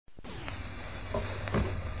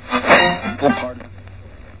equal part.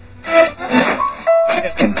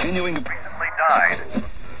 Continuing to recently died.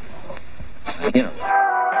 You know.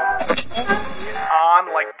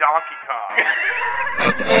 On like Donkey Kong.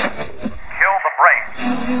 Kill the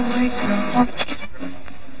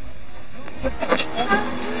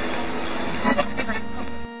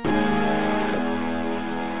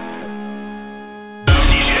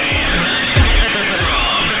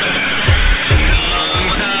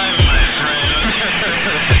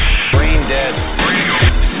Brain dead.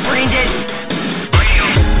 Brain dead.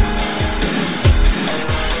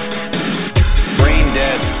 Brain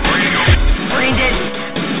dead. Brain dead.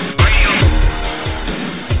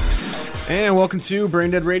 And welcome to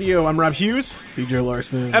Brain Dead Radio. I'm Rob Hughes. CJ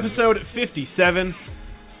Larson. Episode 57.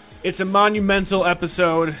 It's a monumental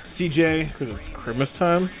episode, CJ. Because it's Christmas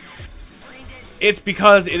time? It's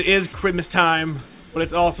because it is Christmas time, but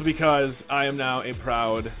it's also because I am now a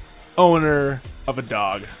proud owner of a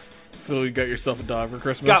dog. So you got yourself a dog for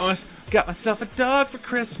Christmas? Got myself a dog for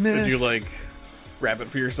Christmas. Did you, like, wrap it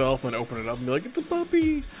for yourself and open it up and be like, it's a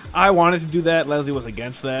puppy? I wanted to do that. Leslie was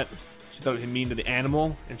against that. She thought it was mean to the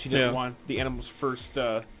animal, and she didn't Yeah. want the animal's first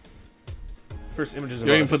images You of don't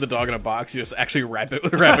even us. put the dog in a box, you just actually wrap it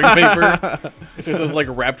with wrapping paper. It's just this, like,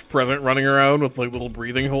 wrapped present running around with, like, little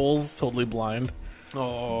breathing holes, totally blind.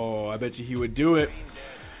 Oh, I bet you he would do it.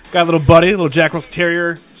 Got a little buddy, a little Jack Russell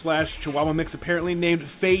Terrier / Chihuahua mix, apparently named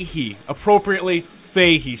Fahey. Appropriately,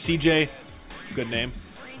 Fahey. CJ, good name.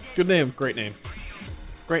 Good name. Great name.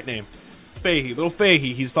 Great name. Fahey. Little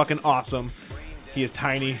Fahey. He's fucking awesome. He is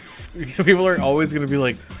tiny. People are always going to be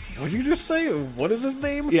like, what did you just say? What is his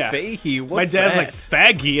name? Yeah. Fahey. What's My dad's that? like,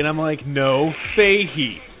 Faggy, and I'm like, no,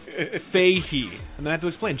 Fahey. Fahey. And then I have to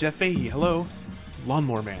explain, Jeff Fahey, hello.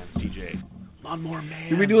 Lawnmower Man, CJ. Lawnmower Man.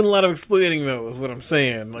 You'll be doing a lot of explaining, though, is what I'm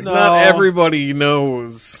saying. Like, No. not everybody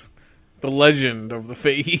knows the legend of the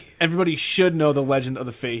Fahey. Everybody should know the legend of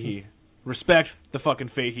the Fahey. Respect the fucking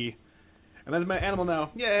Fahey. And that's my animal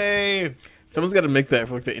now. Yay! Someone's got to make that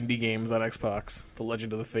for, like, the indie games on Xbox. The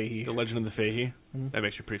Legend of the Fahey. The legend of the Fahey. That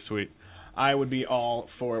makes you pretty sweet. I would be all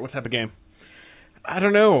for it. What type of game? I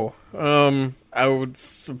don't know. I would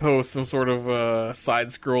suppose some sort of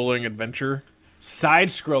side-scrolling adventure.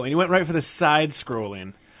 Side-scrolling. You went right for the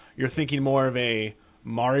side-scrolling. You're thinking more of a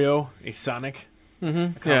Mario, a Sonic?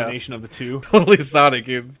 A combination of the two. Totally Sonic.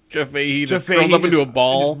 Jeff Fahey just Jeff curls Fahey up into a just-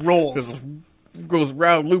 ball. just rolls. Just goes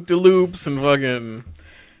round loop-de-loops and fucking...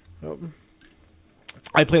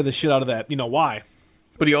 I play the shit out of that. You know why?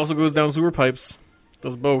 But he also goes down sewer pipes.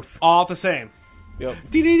 Does both. All the same. Yep.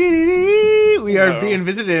 We are No. being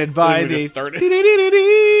visited by We the just started.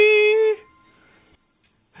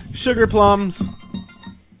 sugar plums.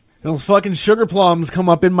 Those fucking sugar plums come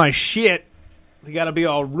up in my shit. They gotta be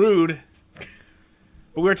all rude.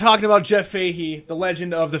 But we were talking about Jeff Fahey, the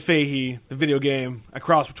legend of the Fahey, the video game, a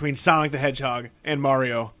cross between Sonic the Hedgehog and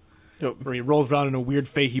Mario, Yep. where he rolls around in a weird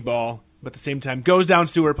Fahey ball, but at the same time goes down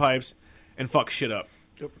sewer pipes and fucks shit up.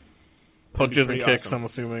 Punches and pretty kicks, awesome. I'm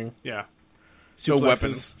assuming. Yeah. No Suplexes.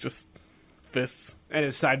 weapons. Just fists. And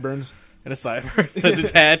his sideburns. And a cyber that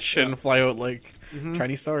detach and fly out like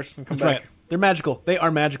Chinese stars and come That's back. right. They're magical. They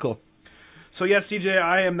are magical. So yes, CJ,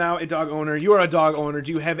 I am now a dog owner. You are a dog owner.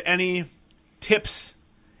 Do you have any tips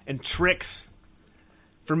and tricks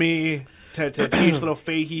for me to teach little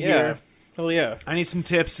Fahey Yeah. here? Hell yeah. I need some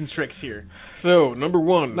tips and tricks here. So, number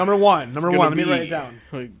one. Number one. It's Let gonna me be- write it down.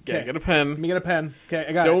 Yeah, Okay. get a Let pen. me get a pen. Okay,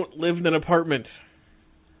 I got it. Don't live in an apartment.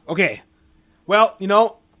 Okay. Well,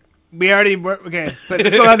 we already okay. But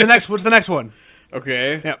let's go on to the next. What's the next one?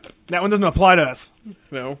 Okay. Yep. That one doesn't apply to us.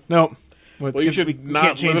 No. Nope. Well, you should can't not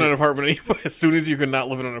live change in an it. apartment anymore. As soon as you can not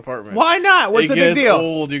live in an apartment. Why not? What's it the big gets deal?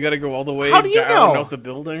 old. You got to go all the way How do you down know? out the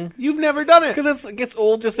building. You've never done it. Because it gets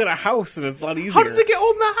old just in a house, and it's a lot easier. How does it get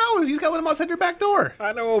old in the house? You just gotta let them outside your back door.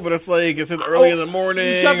 I know, but it's like it's in early in the morning.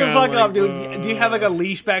 You shut the I'm fuck like, up, dude. Do you have like a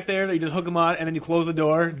leash back there that you just hook them on and then you close the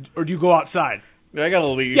door? Or do you go outside? I got a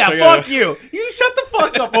leash. Yeah, I gotta- fuck you. You shut the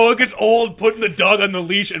fuck up. Oh, it gets old putting the dog on the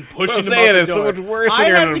leash and pushing I'm him saying out the it's so door. much worse when I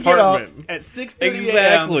you're in have an to get up apartment. at 6:30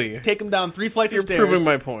 Exactly. a.m., take him down 3 flights You're of stairs. proving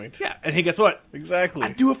my point. Yeah, and hey, guess what? Exactly. I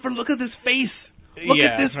do it for look at this face. Look Yeah,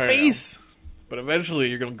 at this I know. face. But eventually,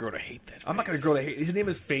 you're gonna grow to hate that. I'm not gonna face. grow to hate. His name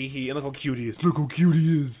is Fahey, and look how cute he is. Look how cute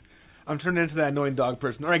he is. I'm turning into that annoying dog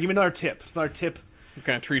person. All right, give me another tip. Another tip. What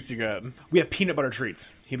kind of treats you got? We have peanut butter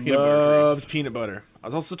treats. He Peanut butter loves treats. peanut butter. I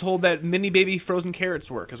was also told that mini baby frozen carrots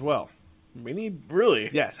work as well. Mini, really?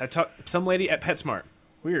 Yes, I talked some lady at PetSmart.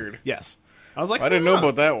 Weird. Yes, I was like, I didn't know huh.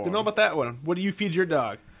 about that one. Didn't know about that one. What do you feed your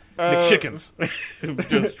dog? McChickens.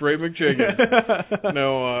 Just straight McChicken.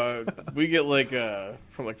 No, we get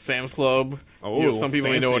from like Sam's Club. Oh, some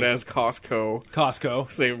people may know it fancy. as Costco.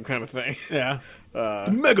 Costco. Same kind of thing. Yeah. The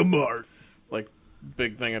Mega Mart. Like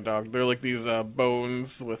big thing of dog. They're like these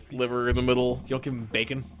bones with liver in the middle. You don't give them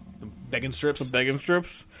bacon? The bacon strips? Bacon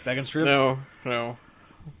strips? Bacon strips? No.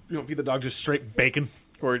 You don't feed the dog just straight bacon?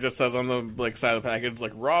 Or it just says on the side of the package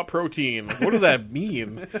raw protein. What does that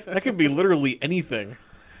mean? That could be literally anything.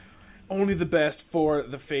 Only the best for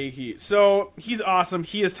the Fahey. So, he's awesome.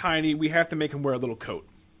 He is tiny. We have to make him wear a little coat.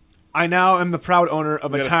 I now am the proud owner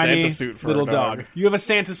of We a got a tiny Santa suit for little our dog. dog. You have a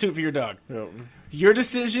Santa suit for your dog. Yep. Your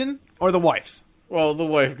decision or the wife's? Well, the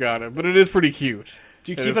wife got it, but it is pretty cute.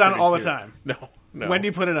 Do you It keep is it on pretty all cute. the time? No. When do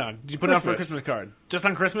you put it on? Did you put it on for a Christmas. Christmas card? Just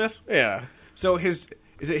on Christmas? Yeah. So is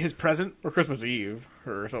it his present? Or Christmas Eve,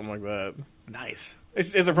 or something like that. Nice.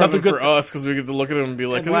 It's a present good for us, because we get to look at him and be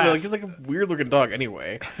like, And laugh. he's like a weird-looking dog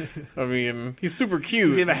anyway. I mean, he's super Does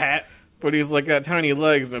cute, he have a hat? but he's got tiny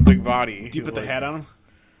legs and a big body. Do you put the hat on him?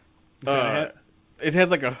 Does he have a hat? It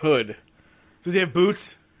has a hood. Does he have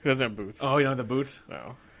boots? He doesn't have boots. Oh, you don't have the boots?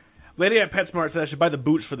 No. Lady at PetSmart said I should buy the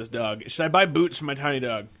boots for this dog. Should I buy boots for my tiny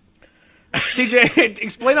dog? CJ,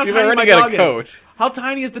 explain how You've tiny my already got dog a coat. is. How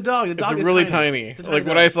tiny is the dog? The dog It's is really tiny. tiny. It's a tiny When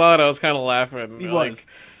dog. I saw it, I was kind of laughing. He was.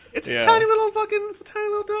 It's yeah. a tiny little it's a tiny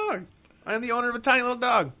little dog. I am the owner of a tiny little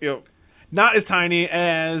dog. Yep. Not as tiny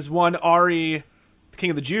as one Ari, the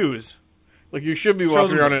King of the Jews. You should be Shows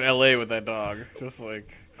walking him- around in L.A. with that dog. Just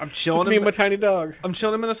I'm chilling just me in and my tiny dog. I'm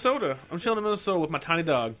chilling in Minnesota. I'm chilling in Minnesota with my tiny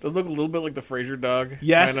dog. Does look a little bit like the Fraser dog.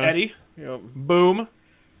 Yes, kinda. Eddie. Yep. Boom.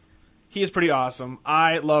 He is pretty awesome.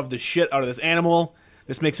 I love the shit out of this animal.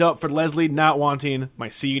 This makes up for Leslie not wanting my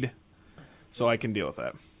seed, so I can deal with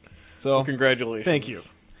that. So, Congratulations. thank you.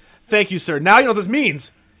 Thank you, sir. Now you know what this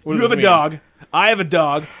means. What You does have a this dog. I have a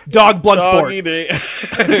dog. Dog blood Doggy sport.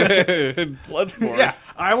 day. Blood sport. Yeah,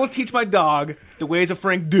 I will teach my dog the ways of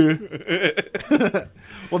Frank Deux.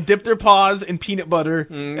 We'll dip their paws in peanut butter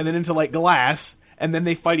and then into glass, and then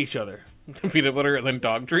they fight each other. Peanut butter and then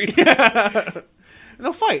dog treats. And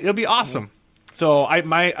they'll fight. It'll be awesome. So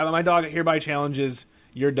my dog hereby challenges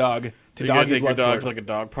your dog to You gotta doggy take your blood dog sport. to a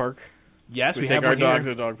dog park. Yes, We we take have our one dog here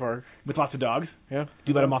to a dog park. with lots of dogs. Yeah. Do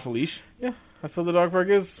you let him off the leash? Yeah. That's what the dog park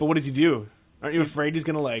is. But what does he do? Aren't you afraid he's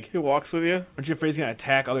gonna He walks with you. Aren't you afraid he's gonna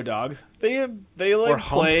attack other dogs? They Or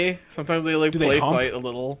hump? play. Sometimes they they play hump? fight a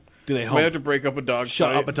little. Do they You might have hump? to break up a dog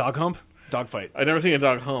Shut fight. up a dog hump? Dog fight. I've never seen a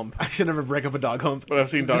dog hump, I should never break up a dog hump. but I've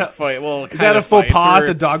seen dog fight. Well, Is that a faux pas at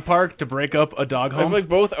the dog park to break up a dog I feel hump? like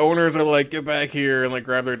both owners are like, get back here and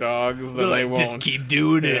grab their dogs, then They're they like, won't. just keep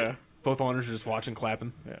doing it. Yeah. Both owners are just watching,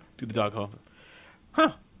 clapping. Yeah. Do the dog hump.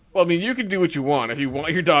 Well, I mean, you can do what you want. If you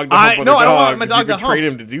want your dog to I- hump with no, a I dog, don't want my dog you to can trade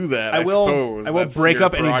hump. him to do that, I I will. suppose. I will That's break your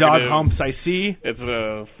up any dog prerogative. humps I see. It's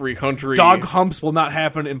a free country. Dog humps will not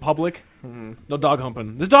happen in public. No dog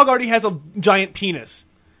humping. This dog already has a giant penis.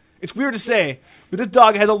 It's weird to say, but this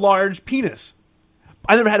dog has a large penis.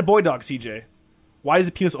 I never had a boy dog, CJ. Why is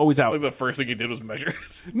the penis always out? Like the first thing he did was measure it.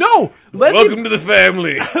 No! Welcome to the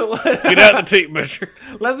family. Get out the tape measure.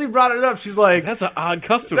 Leslie brought it up. She's like, That's an odd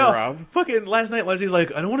custom, no, Rob. fucking last night Leslie's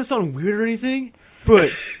like, I don't want to sound weird or anything,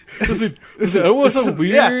 but Listen, I don't want to sound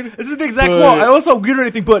weird. Yeah, this is the exact but- quote. I don't want to sound weird or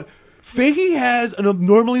anything, but Fahey has an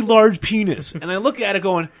abnormally large penis. And I look at it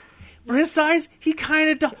going, for his size, he kind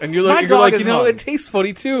of does. And you're My like, dog is you know, hung. it tastes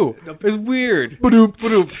funny too. It's weird. Ba-doom.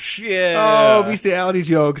 Yeah. Oh, bestiality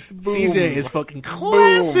jokes. CJ is fucking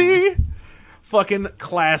classy. Fucking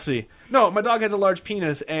classy. No, my dog has a large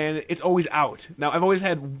penis, and it's always out. Now, I've always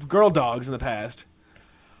had girl dogs in the past.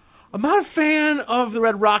 I'm not a fan of the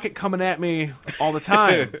Red Rocket coming at me all the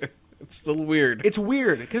time. It's still weird. It's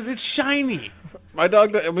weird, because it's shiny. My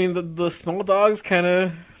dog, I mean, the small dogs kind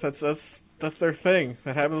of, that's their thing.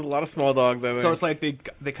 That happens to a lot of small dogs, I think. So it's like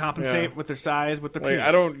they compensate Yeah. with their size, with their Like,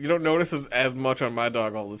 penis. you don't notice as much on my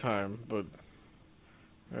dog all the time, but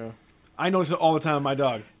yeah. I notice it all the time on my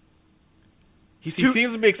dog. He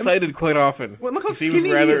seems to be excited quite often. Well, look how he seems skinny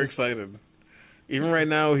he rather is. excited. Even right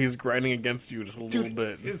now, he's grinding against you just a little Dude,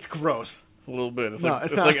 bit. it's gross. A little bit. It's No, like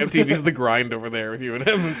it's it's not. like MTV's The Grind over there with you and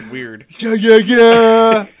him. It's weird.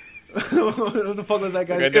 Yeah. What the fuck was that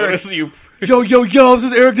guy? Like, I noticed you. Yo, this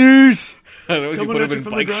is Eric News. I noticed you Coming put at him you in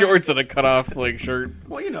from the bike grind. shorts and a cut off shirt.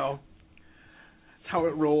 Well, you know. That's how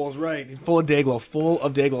it rolls, right? He's full of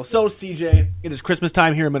Dayglow, So, CJ, it is Christmas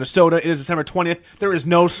time here in Minnesota. It is December 20th. There is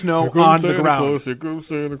no snow on the ground. Claus, here goes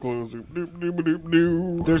Santa Claus. Doop, doop, doop,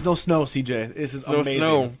 doop. There's no snow, CJ. This is No amazing.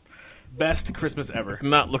 snow. Best Christmas ever. It's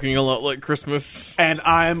not looking a lot like Christmas. And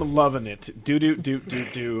I'm loving it.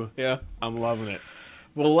 Do. Yeah. I'm loving it.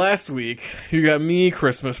 Well, last week you got me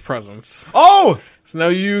Christmas presents. Oh! So now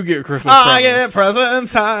you get Christmas I presents. get present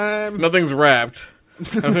time. Nothing's wrapped.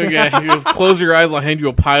 I'm gonna get you just close your eyes. I'll hand you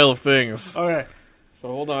a pile of things. Okay. So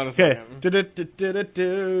hold on a Okay. second.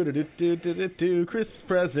 Christmas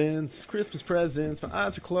presents. Christmas presents. My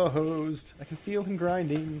eyes are closed. I can feel him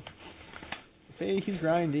grinding. He's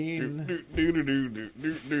grinding.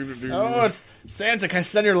 Oh, it's Santa. Can I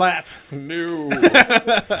sit on your lap? No.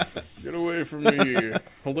 Get away from me.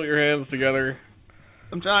 Hold out your hands together.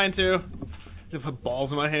 I'm trying to. To put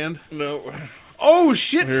balls in my hand. No. Oh,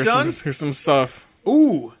 shit, Here's son. here's some stuff.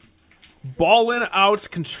 Ooh. Ballin' out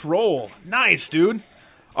control. Nice, dude.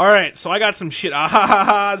 All right, so I got some shit.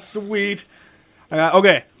 Ah, sweet.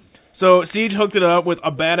 Okay. So Siege hooked it up with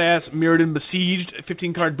a badass Mirrodin Besieged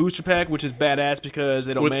 15-card booster pack, which is badass because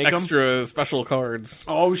they don't With make them. extra special cards.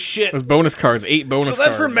 Oh, shit. There's bonus cards. 8 bonus So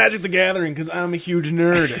cards. that's for Magic the Gathering, because I'm a huge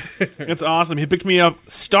nerd. It's awesome. He picked me up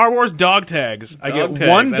Star Wars dog tags. I Dog get tags.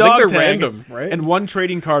 one I think dog they're tag random, right? and one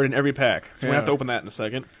trading card in every pack. So we're going to have to Yeah. open that in a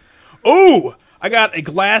second. Ooh! I got a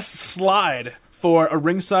glass slide for a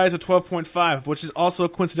ring size of 12.5, which is also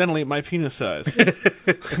coincidentally my penis size.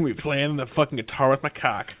 We playing the fucking guitar with my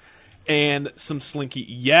cock. And some Slinky.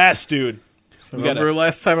 Yes, dude. So We got remember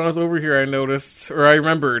last time I was over here, I noticed, or I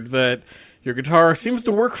remembered that your guitar seems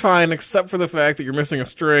to work fine, except for the fact that you're missing a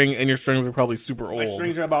string, and your strings are probably super My old.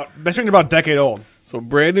 strings are about a decade old. So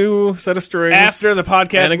brand new set of strings. After the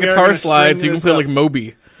podcast, and a we are guitar gonna slide, string so you can this play up. like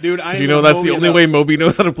Moby. Dude, I You know that's the only way Moby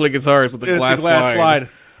knows how to play guitars with the glass slide.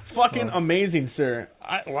 Fucking amazing, sir.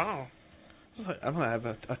 Wow. I'm gonna have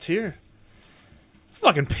a tear.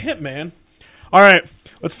 Fucking pimp, man. All right,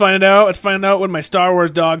 let's find it out. Let's find out what my Star Wars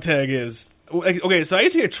dog tag is. Okay, so I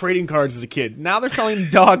used to get trading cards as a kid. Now they're selling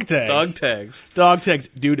dog tags. Dog tags. Dog tags,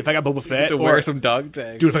 dude. If I got Boba You Fett, have to or, wear some dog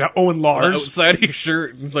tags. dude, if I got Owen on the Lars, outside of your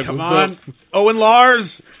shirt. It's like, come what's on, up? Owen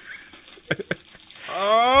Lars.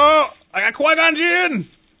 Oh, I got Qui-Gon Jinn.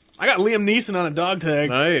 I got Liam Neeson on a dog tag.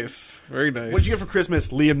 Nice. Very nice. What'd you get for Christmas?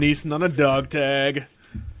 Liam Neeson on a dog tag.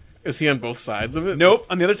 Is he on both sides of it? Nope.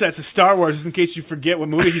 On the other side, it's Star Wars, just in case you forget what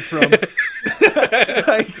movie he's from.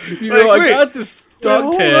 Like, You know, I wait, got this dog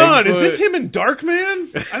hold tag. on. Is but this him in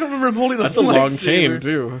Darkman? I don't remember him holding a That's a long lightsaber. chain,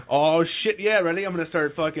 too. Oh, shit. Yeah, ready? I'm going to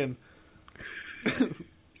start fucking...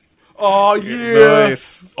 Oh, yeah.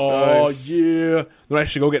 Nice. Oh, Nice. yeah. What I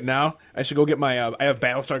should go get now? I should go get my... I have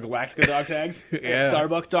Battlestar Galactica dog tags. Yeah. And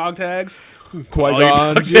Starbucks dog tags. All your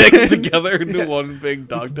Qui-Gon dog Jinn. tags together into one big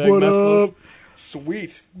dog tag What necklace. up?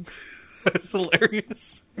 Sweet. That's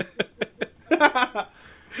hilarious.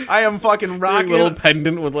 I am fucking Like rocking. little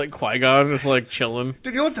pendant with like Qui-Gon just like chilling.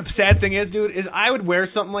 Dude, you know what the sad thing is, dude? Is I would wear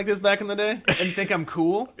something like this back in the day and think I'm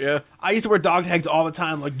cool. Yeah. I used to wear dog tags all the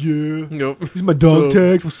time, like, yeah. Nope. These are my dog So-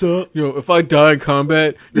 tags, what's up? Yo, if I die in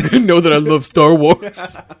combat, you're gonna know that I love Star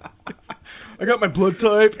Wars. I got my blood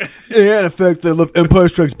type. Yeah, in fact, I love Empire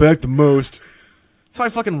Strikes Back the most. That's how I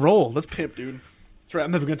fucking roll. That's pimp, dude. That's right,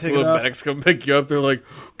 I'm never gonna take it Little off. medics come pick you up. They're like,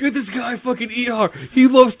 "Get this guy fucking ER. He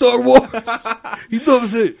loves Star Wars. He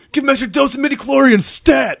loves it. Give him an extra dose of midichlorians,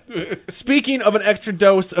 stat! Speaking of an extra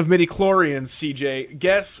dose of midichlorians, CJ,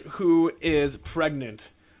 guess who is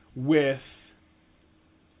pregnant with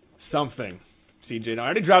something? CJ, now I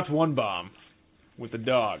already dropped one bomb with the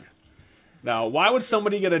dog. Now, why would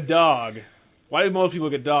somebody get a dog? Why do most people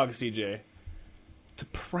get dogs, CJ? To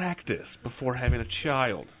practice before having a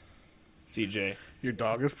child. CJ, Your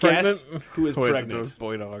dog is pregnant. guess who is Wait, pregnant? it's a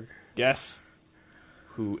boy dog. Guess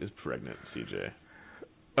who is pregnant, CJ?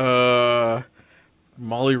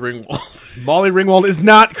 Molly Ringwald. Molly Ringwald is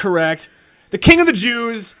not correct. The King of the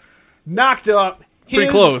Jews knocked up. Pretty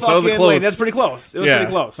his close. That was a fucking close. lady. That's pretty close. It was Yeah,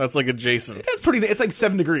 pretty close. that's like adjacent. That's pretty. It's like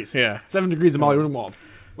 7 degrees. Yeah. 7 degrees of Molly Ringwald.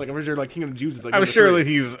 Like I'm pretty sure, like King of the Jews is like. I'm number sure 3. that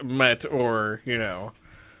he's met or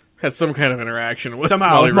has some kind of interaction with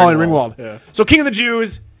Somehow with Molly Ringwald. Yeah. So King of the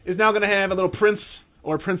Jews is now going to have a little prince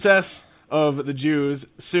or princess of the Jews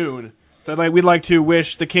soon. So we'd like to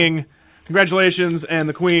wish the king congratulations and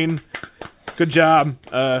the queen good job.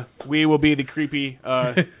 We will be the creepy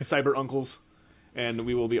cyber uncles, and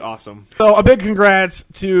we will be awesome. So a big congrats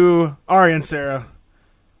to Ari and Sarah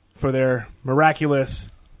for their miraculous,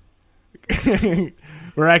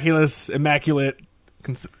 immaculate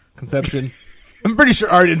conception. I'm pretty sure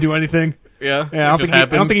Ari didn't do anything. Yeah. Yeah, it just I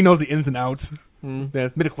happened. don't think he knows the ins and outs. Yeah,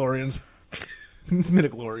 it's midichlorians. It's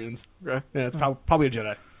midichlorians. Okay. Yeah, it's probably a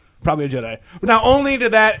Jedi. Probably a Jedi. But not only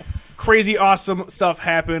did that crazy awesome stuff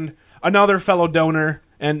happen, another fellow donor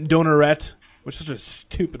and donorette, which is such a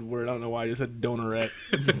stupid word. I don't know why I just said donorette.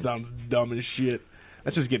 It just sounds dumb as shit.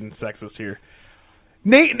 That's just getting sexist here.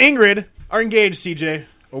 Nate and Ingrid are engaged, CJ.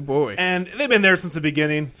 Oh boy. And they've been there since the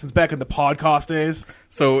beginning, since back in the podcast days.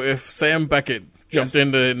 So if Sam Beckett jumped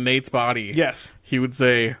into Nate's body, Yes. he would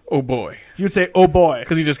say, "Oh boy," You would say, oh boy.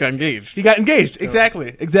 because he just got engaged. He got engaged.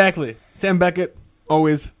 Exactly. Sam Beckett,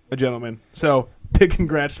 always a gentleman. So, big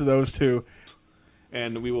congrats to those two.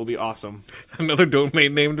 And we will be awesome. Another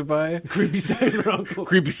domain name to buy. Creepy Cyber Uncles.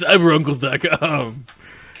 CreepyCyberUncles.com.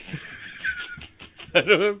 I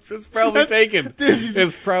don't know, it's probably taken. Dude,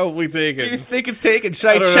 It's probably Do you taken. think it's taken? Should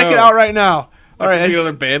I don't check it know. out right now? All Could right. be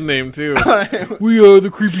another band name too. All right. We are the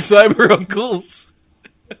Creepy Cyber Uncles.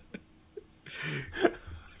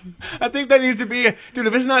 I think that needs to be... Dude,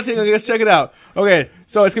 if it's not taken, let's check it out. Okay,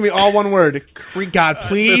 so it's going to be all one word. God,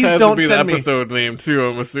 please This has don't to be the send me... episode name too.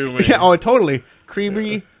 I'm assuming. Yeah, oh, totally.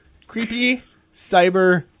 Creepy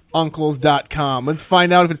cyberuncles.com. Let's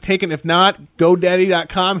find out if it's taken. If not,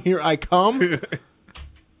 GoDaddy.com. Here I come.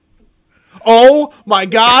 Oh my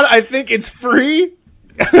God, I think it's free.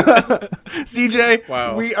 CJ,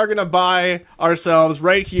 Wow. we are going to buy ourselves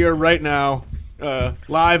right here, right now,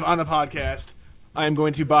 live on the podcast. I am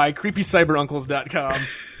going to buy creepycyberuncles.com.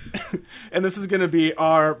 And this is going to be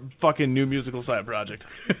our fucking new musical side project.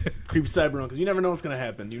 Creepy Cyber Uncles. You never know what's going to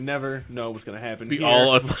happen. You never know what's going to happen. Be here.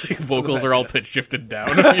 all us like vocals are all pitch shifted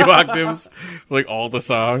down a few octaves, like all the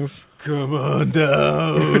songs. Come on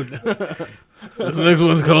down. This next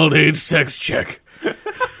one's called Age Sex Check.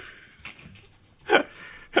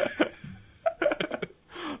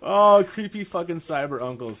 Oh, creepy fucking Cyber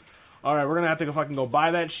Uncles. All right, we're going to have to fucking go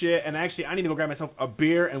buy that shit. And actually, I need to go grab myself a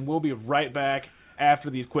beer, and we'll be right back after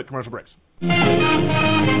these quick commercial breaks.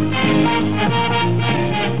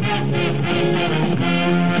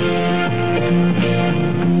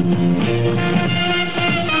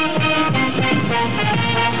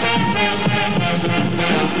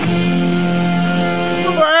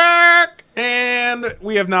 We're back! And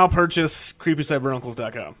we have now purchased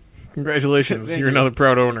creepycyberuncles.com. Congratulations, Thank you're you. another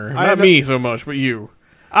proud owner. Not haven't- me so much, but you.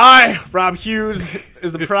 I, Rob Hughes,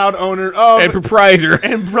 is the proud owner of And proprietor.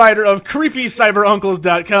 and writer of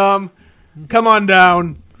creepycyberuncles.com. Come on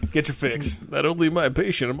down, get your fix. Not only my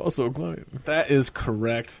patient, I'm also a client. That is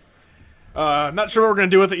correct. Not sure what we're going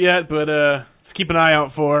to do with it yet, but just keep an eye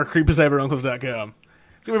out for creepycyberuncles.com.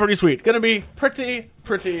 It's going to be pretty sweet. Going to be pretty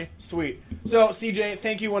sweet. So, CJ,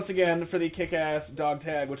 thank you once again for the kick-ass dog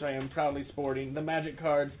tag, which I am proudly sporting, the magic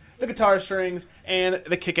cards, the guitar strings, and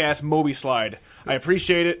the kick-ass Moby slide. I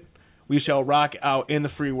appreciate it. We shall rock out in the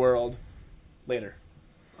free world later.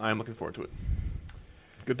 I'm looking forward to it.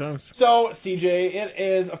 Good times. So, CJ, it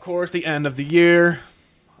is, of course, the end of the year.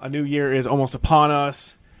 A new year is almost upon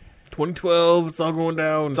us. 2012, it's all going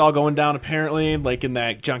down. It's all going down, apparently, like in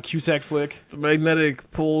that John Cusack flick. The magnetic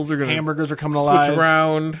poles are going to Hamburgers are coming switch alive.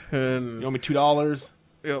 around. You And owe me $2.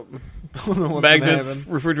 yep. Don't know what's Magnets, gonna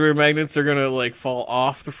happen. refrigerator magnets are going to like fall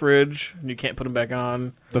off the fridge, and you can't put them back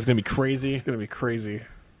on. That's going to be crazy. It's going to be crazy.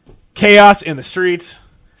 Chaos in the streets.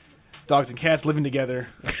 Dogs and cats living together.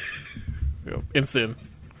 Yep. In sin.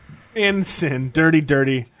 In sin. Dirty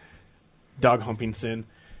dog humping sin.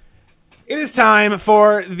 It is time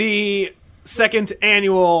for the second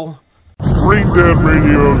annual Brain Dead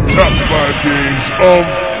Radio Top 5 Games of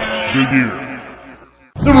the Year.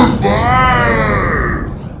 Number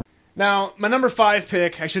 5! Now, my number 5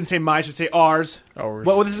 pick, I shouldn't say mine, I should say ours. Ours.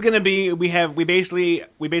 What this is going to be, we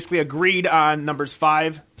basically agreed on numbers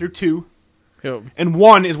 5 through 2, Yep. and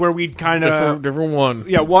 1 is where we kind of Different one.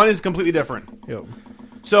 yeah, 1 is completely different. Yep.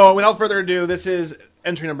 So, without further ado, this is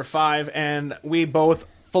entry number 5, and we both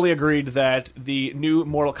fully agreed that the new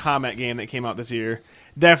Mortal Kombat game that came out this year,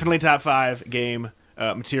 definitely top 5 game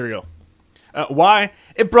material. Why?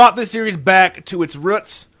 It brought the series back to its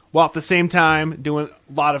roots, while at the same time doing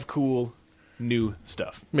a lot of cool new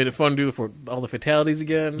stuff. Made it fun to do all the fatalities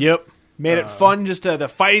again. Yep. Made it fun, just the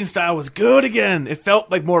fighting style was good again. It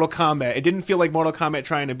felt like Mortal Kombat. It didn't feel like Mortal Kombat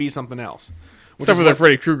trying to be something else. Except for the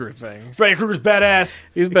Freddy Krueger thing. Freddy Krueger's badass.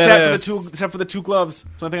 He's Except badass. except for the 2 gloves.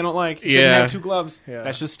 That's one thing I don't like. He Yeah. didn't have 2 gloves. Yeah.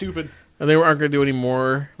 That's just stupid. And they aren't going to do any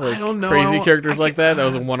more like I don't know. crazy characters I like that. That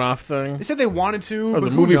was a one-off thing. They said they wanted to. That was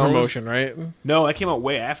but a who movie knows? promotion, right? No, that came out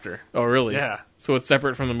way after. Oh, really? Yeah. So it's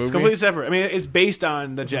separate from the movie? It's completely separate. I mean, it's based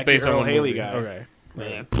on the Jackie based on Earl the Haley movie. guy. Okay.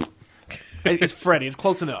 Man. It's Freddy. It's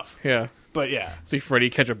close enough. Yeah. But yeah. See Freddy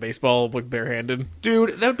catch a baseball like barehanded.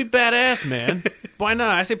 Dude, that would be badass, man. Why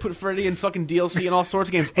not? I say put Freddy in fucking DLC and all sorts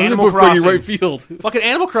of games. I'm gonna Animal put Freddy Crossing. right field. Fucking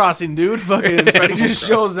Animal Crossing, dude. Fucking Freddy just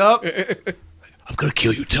shows up. I'm gonna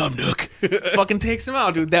kill you, Tom Nook. Just fucking takes him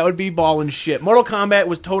out, dude. That would be ballin' shit. Mortal Kombat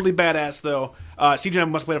was totally badass, though. CJ and I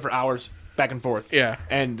must have played it for hours, back and forth. Yeah.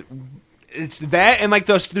 And it's that and like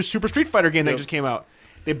the Super Street Fighter game that Yep. just came out.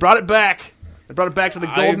 They brought it back. It brought it back to the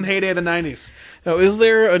golden heyday of the 90s. Now, is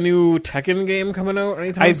there a new Tekken game coming out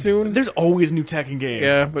anytime soon? There's always a new Tekken game.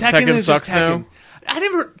 Yeah, but Tekken is just sucks now.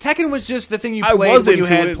 Tekken was just the thing you I played was when you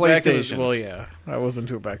into had it back in PlayStation. well, yeah, I was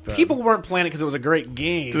into it back then. People weren't playing it because it was a great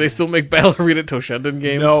game. Do they still make Battle Arena Toshinden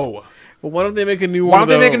games? No. Well, why don't they make a new Why one? don't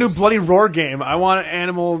they of make a new those? Bloody Roar game? I want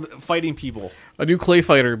animal fighting people. A new Clay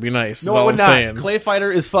Fighter would be nice. No, is I all would I'm not. saying. Clay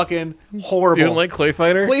Fighter is fucking horrible. You don't like Clay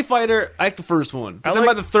Fighter? Clay Fighter? I like the first one. But I then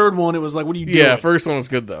like- by the third one, it was like, what are you doing? Yeah, first one was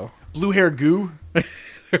good though. Blue-haired goo?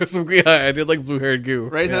 I did like Blue Haired Goo.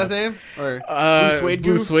 Right? Is yeah. that his name? Or Blue Suede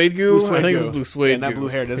Blue Goo? Suede Goo? Blue Suede I think Goo. it was Blue Suede Yeah, not Goo. blue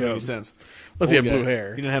hair. Doesn't Yeah. make any sense. Unless he had Old blue guy.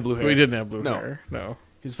 hair. He didn't have blue hair. Well, he didn't have blue No. hair. No.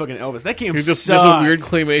 He was fucking Elvis. That game He just sucked. does a weird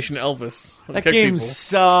claymation Elvis. That game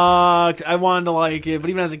sucked. I wanted to like it, but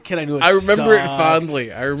even as a kid, I knew it I remember it sucked.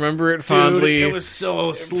 fondly. Dude, it was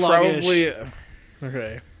so sluggish. Probably.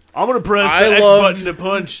 Okay. I'm gonna press I the X loved- button to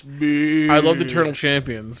punch me. I loved Eternal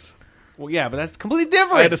Champions. Well, yeah, but that's completely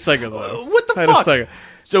different. I had a Sega though. What the I fuck? had a Sega.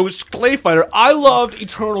 So it's Clay Fighter. I loved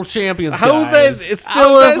Eternal Champions. How is guys. that- it's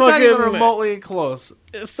still a that's not even fucking- remotely close.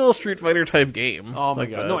 It's still a Street Fighter type game. Oh my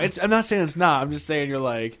like god! that. No, I'm not saying it's not. I'm just saying you're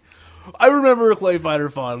like. I remember Clay Fighter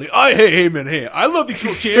fondly. Hey man, I love the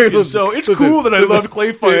Eternal Champions, so it's Listen, cool that I listen, loved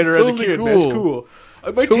Clay Fighter it's as a totally kid. cool. Man. It's cool.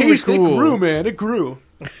 My totally taste, cool. it grew, man. It grew.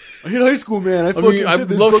 In high school, man, I mean, I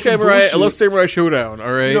love Samurai Showdown.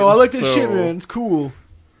 All right. No, I like that So- shit, man. It's cool.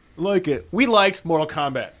 I like it. We liked Mortal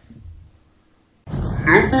Kombat.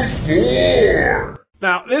 Number 4.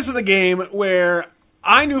 Now, this is a game where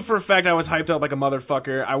I knew for a fact I was hyped up like a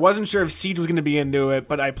motherfucker. I wasn't sure if Siege was going to be into it,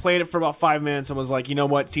 but I played it for about 5 minutes and was like, you know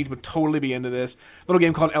what? Siege would totally be into this. Little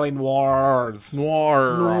game called LA Noirs.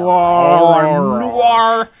 Noir.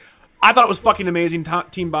 I thought it was fucking amazing.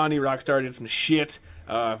 Team Bondi, Rockstar did some shit.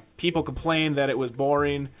 People complained that it was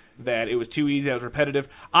boring, that it was too easy, that it was repetitive.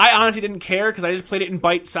 I honestly didn't care because I just played it in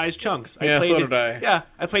bite-sized chunks. Yeah, played so it, did I. Yeah,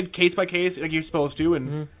 I played case by case like you're supposed to,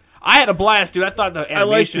 and I had a blast, dude. I thought the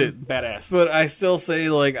animation liked it. badass. But I still say,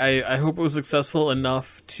 like, I hope it was successful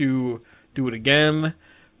enough to do it again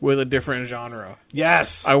with a different genre.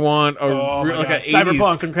 Yes. I want a Oh my like God. a 80s,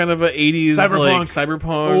 Cyberpunk. some kind of a 80s like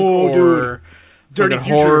cyberpunk Oh, or Dirty like a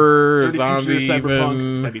Future. horror, Dirty zombie, Future, cyberpunk.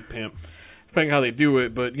 even That'd be pimp. depending how they do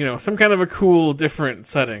it. But you know, some kind of a cool, different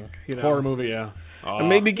setting. You know? Horror movie, yeah. And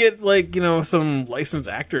maybe get like some licensed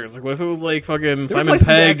actors. Like, what if it was like fucking There was Simon licensed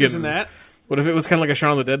Pegg actors and in that. what if it was kind of like a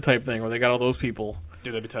Shaun of the Dead type thing where they got all those people,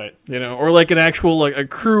 Dude, that'd be tight. you know, or like an actual like a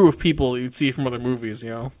crew of people you'd see from other movies, you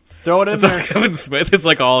know. Throw it in It's there. like Kevin Smith. It's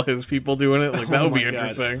like all his people doing it. Like that Oh would be my God.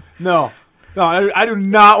 interesting. No, I do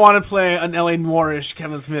not want to play an LA Noirish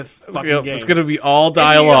Kevin Smith fucking Yep, game. it's gonna be all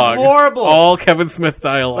dialogue. horrible. All Kevin Smith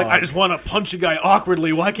dialogue. Like, I just want to punch a guy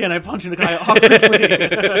awkwardly. Why can't I punch a guy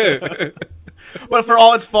awkwardly? But for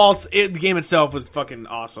all its faults, the game itself was fucking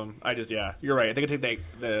awesome. You're right. I think I take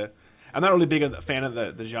the. I'm not really big a fan of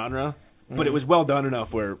the genre, but it was well done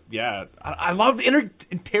enough where, I loved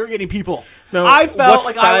interrogating people. Now, I felt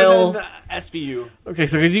what like I was in style- the SVU. Okay,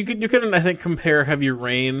 so you could I think compare Heavy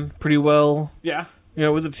Rain pretty well. Yeah. You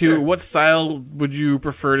know, with the two. Sure. What style would you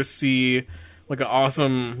prefer to see? Like an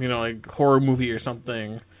awesome, like horror movie or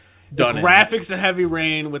something done. in? Graphics of Heavy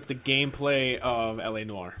Rain with the gameplay of LA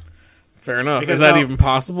Noire. Fair enough. Because Is that now- even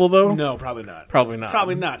possible though? No, probably not. Probably not.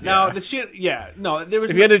 Probably not. Yeah. Now, the shit, no, there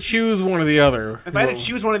was If you had to choose one or the other, If I had to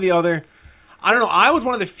choose one or the other, I don't know. I was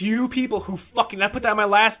one of the few people who I put that on my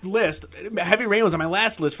last list. Heavy Rain was on my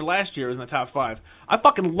last list for last year. It was in the top 5. I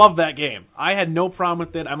fucking love that game. I had no problem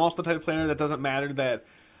with it. I'm also the type of player that doesn't matter that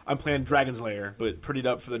I'm playing Dragon's Lair, but prettied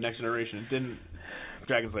up for the next generation. It didn't.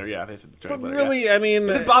 Dragon's Lair, yeah. They said But Dragon's Lair. really, yeah. I mean,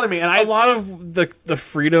 It didn't bother me, and a lot of the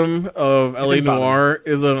freedom of LA didn't bother Noire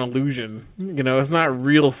is an illusion. You know, it's not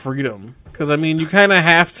real freedom. Because I mean, you kind of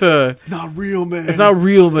have to. It's not real, man. It's not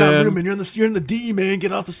real, It's man. not real, man. You're in the D, man.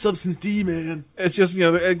 Get off the substance D, man. It's just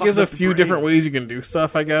it gives a up the few brain. different ways you can do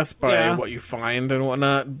stuff, I guess, by Yeah. what you find and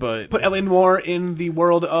whatnot. But Put LA Noire in the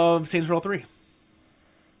world of Saints Row 3.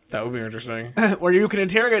 that would be interesting. Where you can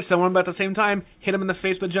interrogate someone, but at the same time, hit them in the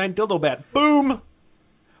face with a giant dildo bat. Boom!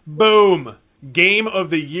 Boom! Game of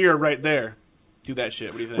the year right there. Do that shit.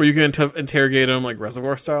 What do you think? Where you can interrogate them like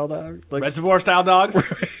Reservoir style dog, like Reservoir-style dogs?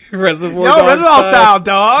 Reservoir. No, dog Reservoir-style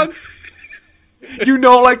dog! You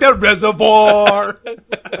know, like that reservoir!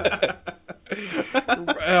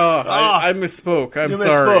 I misspoke. I'm You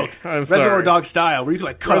sorry. misspoke. I'm Reservoir sorry. dog style, where you can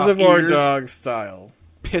like cut Reservoir off ears, dog style.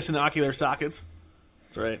 piss in ocular sockets.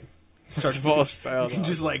 That's right. Reservoir style. You can dog.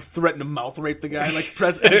 just like threaten to mouth rape the guy, like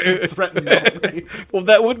press X, threaten mouth rape. Well,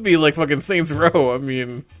 that would be like fucking Saints Row. I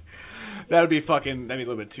mean, That'd be a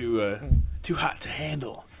little bit too hot to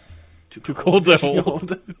handle. too cold to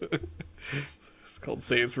hold. called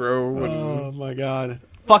Saints Row. And Oh my god.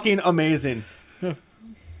 Fucking amazing.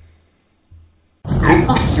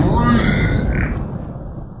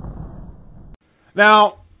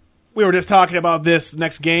 Now, we were just talking about this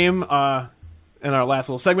next game in our last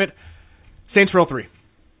little segment. Saints Row 3.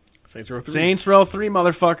 Saints Row 3. Saints Row 3,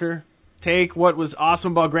 motherfucker. Take what was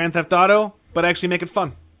awesome about Grand Theft Auto, but actually make it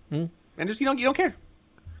fun. And just, you don't care.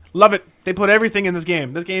 Love it. They put everything in this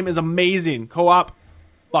game. This game is amazing. Co-op,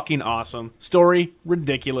 fucking awesome. Story,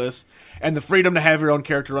 ridiculous. And the freedom to have your own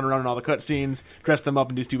character run around in all the cutscenes, dress them up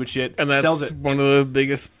and do stupid shit. And that's sells it. one of the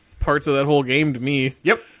biggest parts of that whole game to me.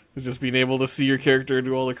 Yep. Is just being able to see your character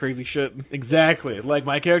do all the crazy shit. Exactly. Like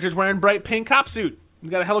my character's wearing bright pink cop suit.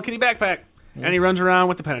 He's got a Hello Kitty backpack. And he runs around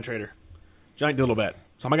with the penetrator. Giant diddle bat.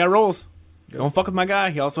 So my guy rolls. Don't fuck with my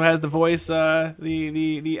guy. He also has the voice,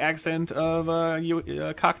 the accent of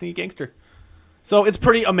a Cockney gangster. So it's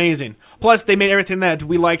pretty amazing. Plus, they made everything that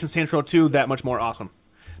we liked in Saints Row 2 that much more awesome.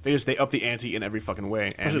 They up the ante in every fucking way.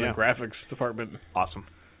 And Especially the graphics department. awesome.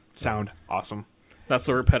 Sound awesome. Not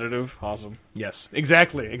so repetitive. Awesome. Yes,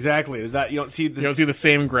 exactly. Is that you don't see this? You don't see the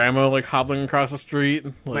same grandma like hobbling across the street.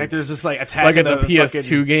 Like there's this like attack. like it's a the PS2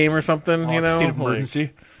 fucking- game or something, Oh, you know? state of Like-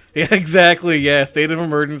 emergency. yeah, exactly. Yeah, state of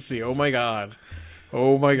emergency. Oh my god.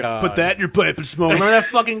 Oh my god. Put that in your pipe and smoke. Remember that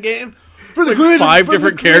fucking game? For the Like creators- 5 for the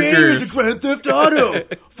different creators characters. of Grand Theft Auto.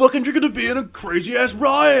 Fucking you're gonna be in a crazy ass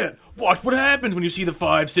riot. Watch what happens when you see the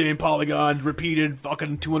 5 same polygons repeated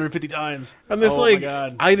fucking 250 times. And this, oh like, my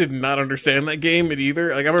god. I did not understand that game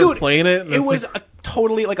either. Like, I remember playing it. And It it's was like,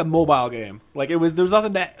 totally like a mobile game. Like there was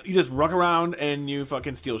nothing that you just ruck around and you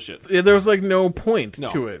fucking steal shit. yeah, there was like no point No.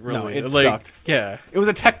 to it, really. No, it like, sucked. Yeah. It was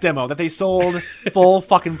a tech demo that they sold full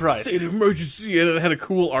fucking price. State of emergency, and it had a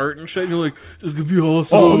cool art and shit. And you're like, this is gonna be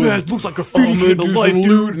awesome. Oh man, it looks like graffiti Oh, man, came to do life, some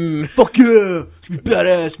dude. looting. Fuck yeah, it's gonna be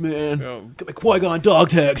badass, man. Yeah. Got my Qui-Gon dog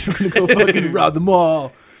tags. We're gonna go fucking rob the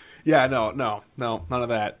mall. Yeah, no, none of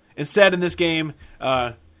that. Instead, in this game,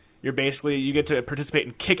 you get to participate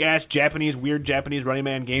in kick-ass weird Japanese Running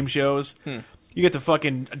Man game shows. You get to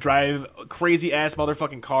fucking drive crazy-ass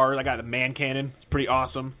motherfucking cars. I got a man cannon. It's pretty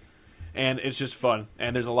awesome. And it's just fun.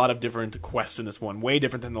 And there's a lot of different quests in this one. Way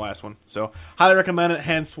different than the last one. So, highly recommend it,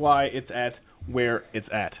 hence why it's at where it's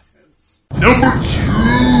at. Number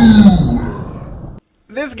 2.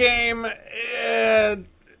 This game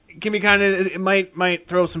can be kind of... It might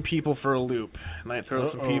throw some people for a loop. It might throw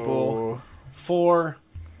some people for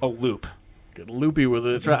a loop. Get loopy with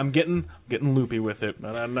it. That's right. I'm getting loopy with it.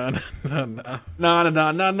 Nah.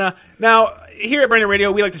 Nah. Now, here at Brandon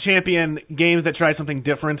Radio, we like to champion games that try something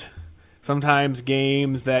different. Sometimes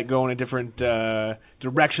games that go in a different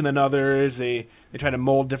direction than others. They try to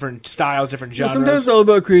mold different styles, different genres. Sometimes it's all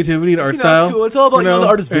about creativity and art It's style. cool. It's all about the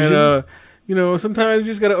artist's vision. And, sometimes you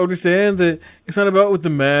just got to understand that it's not about what the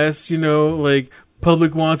mass, like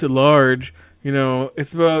public wants at large.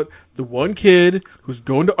 It's about the one kid who's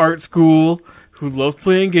going to art school, who loves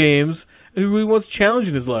playing games, and who really wants challenge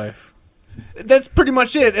in his life. That's pretty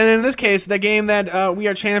much it. And in this case, the game that we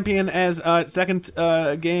are champion as second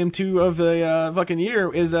game 2 of the fucking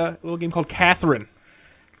year is a little game called Catherine.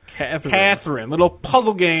 Catherine, little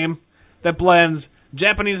puzzle game that blends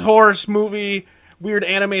Japanese horror movie, weird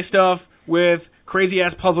anime stuff with crazy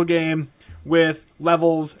ass puzzle game with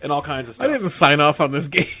levels and all kinds of I stuff. didn't sign off on this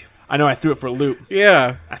game. I know I threw it for a loop.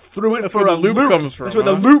 Yeah. I threw it That's for where a the loop comes from, That's where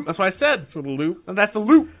the huh? loop. That's what I said. That's what a loop. That's the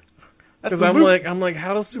loop. That's Because the loop. I'm like,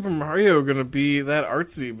 how's Super Mario gonna be that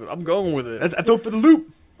artsy? But I'm going with it. I throw it for the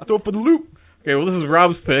loop. Okay, well, this is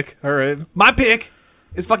Rob's pick. All right. My pick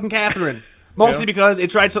is fucking Catherine. Mostly Yeah. because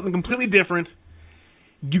it tried something completely different.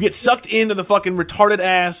 You get sucked into the fucking retarded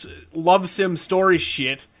ass love sim story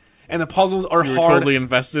shit, and the puzzles are You were hard. totally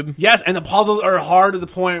invested. Yes, and the puzzles are hard to the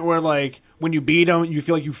point where, like, when you beat them, you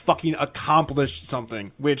feel like you fucking accomplished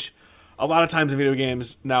something. Which, a lot of times in video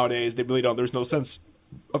games nowadays, they really don't. There's no sense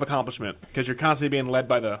of accomplishment because you're constantly being led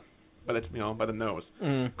by the nose.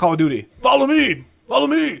 Call of Duty. Follow me.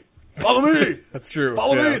 That's true.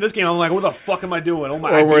 Follow yeah. me. This game, I'm like, what the fuck am I doing? Oh my!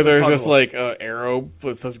 Or I where beat this there's just puzzle. like an arrow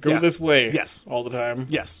that says "Go Yeah. this way." Yes. all the time.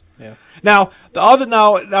 Yes. Yeah. Now,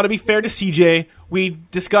 now to be fair to CJ, we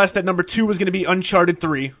discussed that number 2 was going to be Uncharted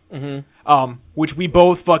 3, which we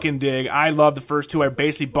both fucking dig. I love the first 2. I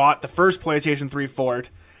basically bought the first PlayStation 3 for it,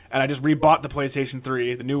 and I just rebought the PlayStation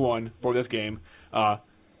 3, the new one, for this game, and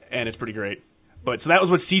it's pretty great. But so that was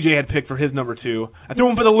what CJ had picked for his number 2. I threw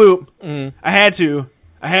him for the loop. I had to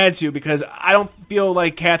because I don't feel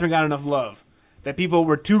like Catherine got enough love. That people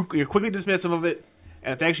were quickly dismissive of it,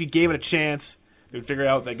 and if they actually gave it a chance, they would figure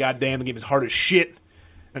out that goddamn the game is hard as shit.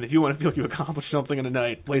 And if you want to feel like you accomplished something in a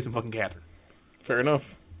night, play some fucking Catherine. Fair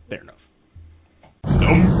enough. Fair enough.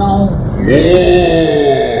 Number 1.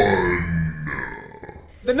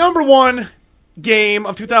 The number one game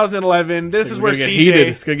of 2011. This is where gonna get CJ. heated.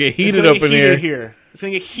 It's gonna get heated up in here. It's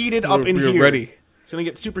gonna get heated up in We're here. ready. It's gonna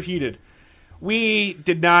get super heated. We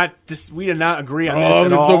did not agree on this Oh,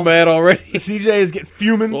 at I'm all. so mad already. CJ is getting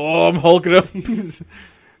fuming. Oh, I'm hulking up. Hit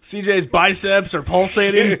CJ's biceps are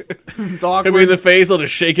pulsating. It's awkward. me in the face. I'll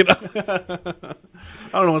just shake it up.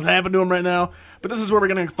 I don't know what's happened to him right now. But this is where we're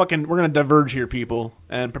gonna diverge here, people,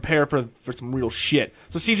 and prepare for some real shit.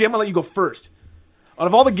 So CJ, I'm gonna let you go first. Out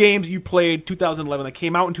of all the games you played 2011 that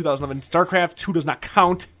came out in 2011, StarCraft 2 does not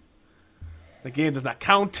count. The game does not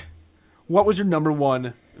count. What was your number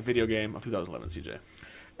one video game of 2011, CJ?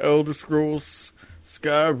 Elder Scrolls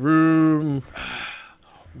Skyrim.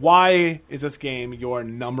 Why is this game your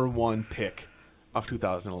number one pick of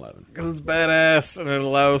 2011? Because it's badass and it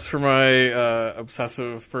allows for my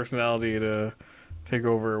obsessive personality to take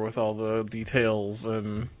over with all the details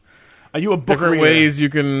and Are you a book different reader? ways you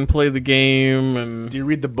can play the game. And Do you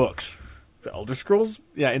read the books? the Elder Scrolls?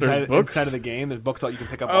 Yeah, There's books? inside of the game, there's books that you can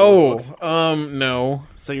pick up. All the books. No.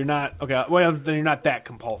 So you're not okay. Well, then you're not that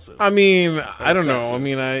compulsive. I mean, I don't know. obsessive. I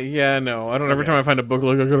mean, no. I don't. Every Okay. time I find a book,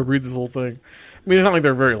 like I gotta read this whole thing. I mean, it's not like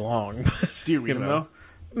they're very long. But, Do you read them though?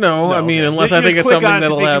 No, I mean, okay. unless You I think just it's click something on it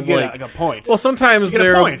to that'll think you have get like a point. Well, sometimes You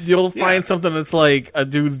get a point. you'll Yeah. find something that's like a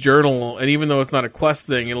dude's journal, and even though it's not a quest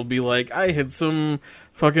thing, it'll be like, I hid some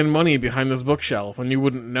fucking money behind this bookshelf, and you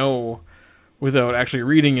wouldn't know without actually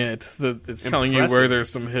reading it that it's telling you where Impressive. there's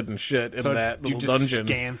some hidden shit in So that do you little just dungeon.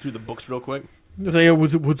 scan through the books real quick? Just say,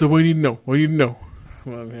 what's what do I need to know? What do you need to know?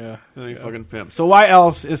 Well, yeah. And then you fucking pimp. So why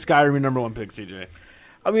else is Skyrim your number one pick, CJ?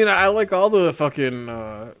 I mean, I like all the fucking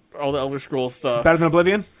all the Elder Scrolls stuff. Better than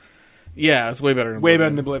Oblivion? Yeah, it's way better. Than Way better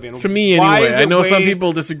Oblivion. than Oblivion. To me, Why anyway. is I it know some way-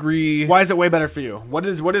 people disagree. Why is it way better for you? What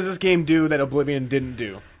does this game do that Oblivion didn't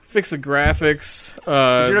do? Fix the graphics.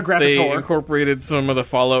 you're a graphics they whore. incorporated some of the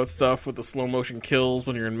Fallout stuff with the slow motion kills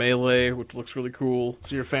when you're in melee, which looks really cool.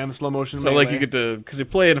 So you're a fan of the slow motion? So like you get to, because you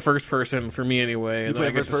play in first person for me anyway, and play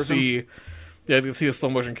then I get first to person? see. Yeah, I get to see a slow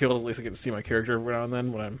motion kill. At least I get to see my character every now and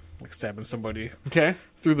then when I'm like stabbing somebody Okay.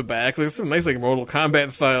 through the back. There's some nice like Mortal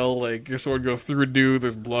Kombat style, like your sword goes through a dude,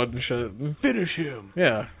 there's blood and shit. Finish him.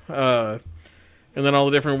 Yeah, and then all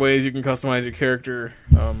the different ways you can customize your character.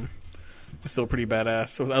 It's still pretty badass.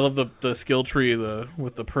 So I love the skill tree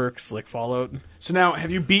with the perks like Fallout. So now,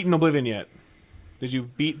 have you beaten Oblivion yet? Did you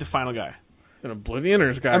beat the final guy? In Oblivion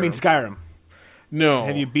or Skyrim? I mean Skyrim. no.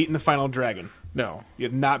 Have you beaten the final dragon? No, You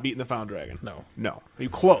have not beaten the final dragon. no. No. Are you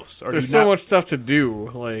close? Or There's do so you not, much stuff to do.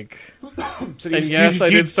 Like, So do and you- yes, do I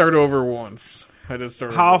you- did start over once. I did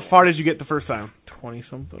start. How over far once. did you get the first time? 20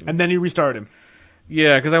 something. And then you restarted him.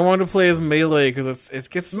 Yeah, because I wanted to play as melee because it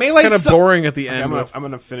gets Melee kind of su- boring at the Okay, end. I'm with- gonna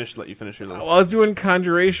let you finish your little. Well, I was doing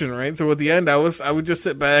conjuration, right? So at the end, I would just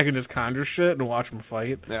sit back and just conjure shit and watch them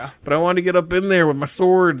fight. Yeah. But I wanted to get up in there with my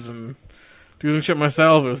swords and do some shit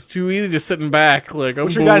myself. It was too easy just sitting back. Like, I'm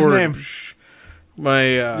What's your guy's bored. name? My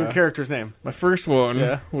Your character's name, my first one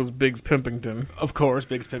Yeah. was Biggs Pimpington, of course,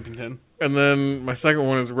 Biggs Pimpington. and then my second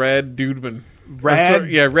one is Rad Dudeman. Rad,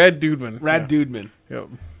 yeah, Rad Dudeman. Rad yeah. Dudeman. Yep.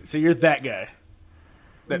 So you're that guy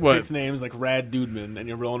that What? picks names like Rad Dudeman, and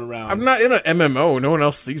you're rolling around. I'm not in an MMO. No one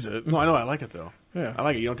else sees it. No, I know. I like it though. Yeah. I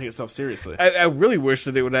like it. You don't take yourself seriously. I really wish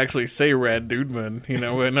that it would actually say Rad Dudeman. You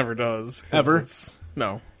know, it never does. 'Cause Ever?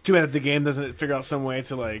 No. Too bad that the game doesn't figure out some way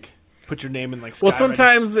to like put your name in like. Well, Skyrim.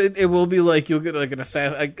 sometimes it will be like you'll get like an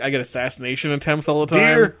I get assassination attempts all the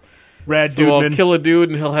time. Dear Rad So I'll Dudeman kill a dude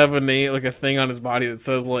and he'll have a name, like a thing on his body that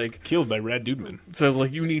says like killed by Rad Dudeman.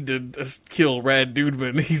 you need to kill Rad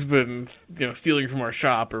Dudeman. He's been stealing from our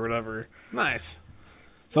shop or whatever. Nice.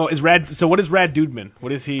 So what is Rad Dudeman?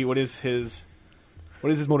 What is he? What is his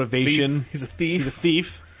motivation? He's a thief. He's a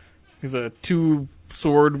thief. He's a two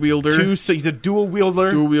sword wielder. So he's a dual wielder.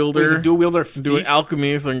 Dual wielder. He's a dual wielder. Doing thief.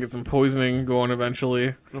 alchemy so I can get some poisoning going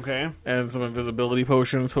eventually, Okay. and some invisibility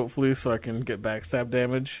potions hopefully so I can get backstab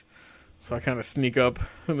damage. So I kind of sneak up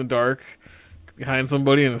in the dark behind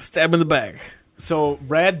somebody and stab in the back. So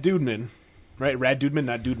Rad Dudeman, right? Rad Dudeman,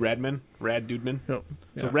 not Dude Radman. Rad Dudeman. Yep.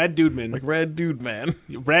 So Yeah. Rad Dudeman, Like Rad Dude Man.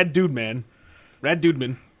 Rad Dudeman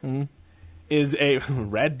is a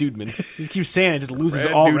Rad Dudeman. He just keeps saying it, just loses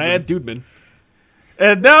Rad all Dudeman. Rad Dudeman.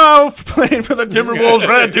 And now playing for the Timberwolves,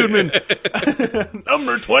 Rad Dudeman,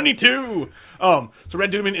 number 22. So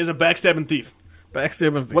Rad Dudeman is a backstabbing thief.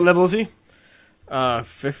 Backstabbing thief. What level is he?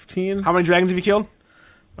 15. How many dragons have you killed?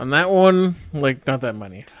 On that one, like, not that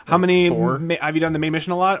many. How many? 4. Have you done the main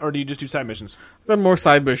mission a lot, or do you just do side missions? I've done more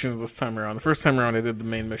side missions this time around. The first time around, I did the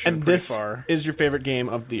main mission And pretty this far. is your favorite game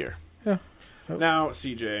of the year. Yeah. Now,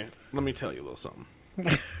 CJ, let me tell you a little something.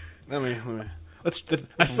 let me.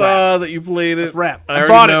 I saw that you played it. Let's wrap. I I already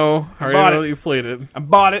bought it. know. I I already bought know it. that you played it. I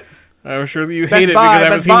bought it. I was sure that you Best hate it Buy, because I haven't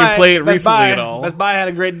Best seen Buy, you play it Best recently Buy, at all. Best Buy had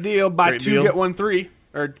a great deal. Buy Great 2 deal. get 1 free,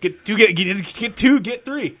 or get 2 get 2 get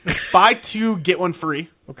 3. Buy 2 get 1 free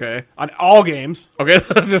Okay. on all games. Okay,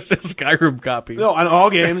 that's just a Skyrim copy. No, on all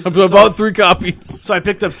games. I'm about 3 copies. So I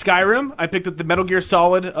picked up Skyrim. I picked up the Metal Gear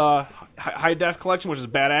Solid High Def collection, which is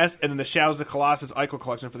badass, and then the Shadows of the Colossus Ico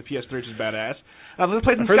collection for the PS3, which is badass. And I've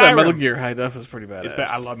played some I've heard Skyrim. that Metal Gear High Def is pretty badass.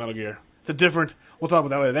 It's I love Metal Gear. It's a different. We'll talk about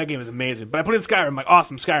that later. That game is amazing. But I put it in Skyrim. I'm like,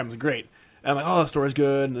 awesome. Skyrim's great. And I'm like, oh, the story's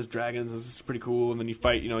good, and there's dragons. This is pretty cool. And then you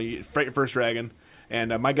fight. You fight your first dragon.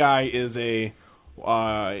 And my guy is a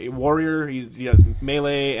warrior. He has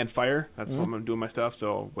melee and fire. That's what I'm doing my stuff.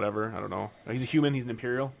 So whatever. I don't know. He's a human. He's an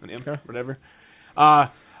imperial, an imp, Okay. whatever.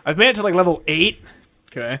 I've made it to like level 8.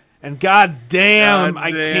 Okay. And god damn, God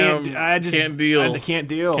I damn, can't. I just can't deal. I can't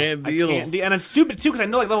deal. Can't I deal. can't deal. And it's stupid too because I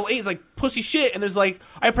know like level 8 is like pussy shit, and there's like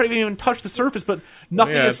I probably haven't even touched the surface, but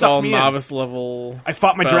nothing Yeah, has it's all sucked me in. novice level. I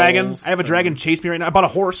fought my dragon. spells I have a dragon and- chase me right now. I bought a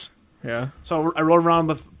horse, Yeah. so I rode around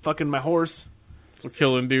with fucking my horse. So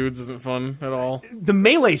killing dudes isn't fun at all. The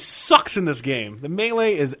melee sucks in this game. The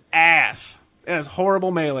melee is ass. It is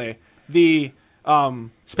horrible melee. The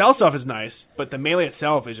spell stuff is nice, but the melee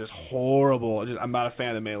itself is just horrible. I'm not a fan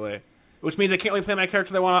of the melee, which means I can't really play my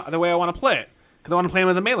character the way I want to play it. Because I want to play him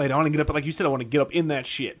as a melee. I don't want to get up, like you said, I want to get up in that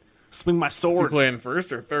shit. Swing my You swords. playing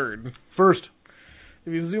first or third? First.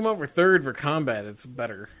 If you zoom over third for combat, it's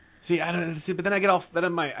better. See, I don't see, but then I get off,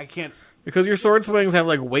 then I can't. Because your sword swings have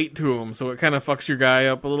like weight to them, so it kind of fucks your guy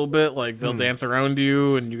up a little bit. Like they'll dance around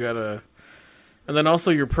you, and you gotta. And then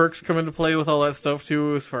also your perks come into play with all that stuff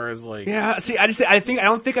too, as far as like Yeah, see, I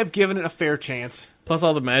don't think I've given it a fair chance. plus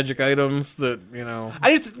all the magic items that you know.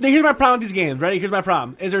 Here's my problem with these games, ready? Here's my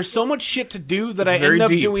problem. Is there's so much shit to do that I very end up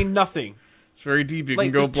deep. doing nothing. It's very deep. You Like,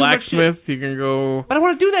 can go there's too much shit. blacksmith. You can go But I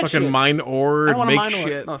want to do that fucking shit. mine ore I and don't want to make mine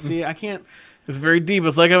shit. No, see, I can't. It's very deep.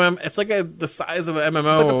 It's like the size of an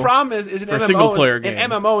MMO. But the problem is an for a MMO single-player is, game.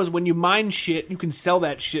 an MMO is when you mine shit, you can sell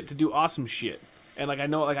that shit to do awesome shit. And like I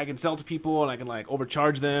know, like I can sell to people, and I can like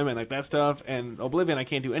overcharge them, and like that stuff. And Oblivion, I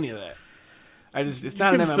can't do any of that. It's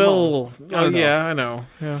not you an can MMO. still. I Oh don't know. yeah, I know.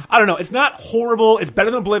 Yeah. I don't know. It's not horrible. It's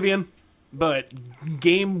better than Oblivion, but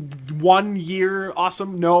game 1 year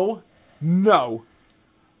awesome. No.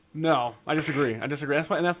 I disagree.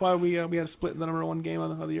 That's why we had to split the number 1 game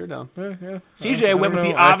of the year down. Yeah. CJ I went don't with the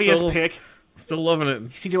know. I obvious still- pick. Still loving it.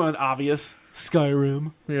 CJ went with obvious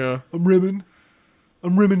Skyrim. Yeah. I'm rimming,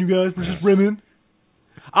 you guys. We're just rimming.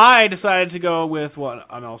 I decided to go with what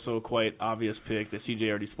an also quite obvious pick that CJ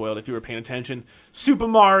already spoiled. If you were paying attention, Super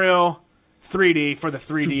Mario 3D for the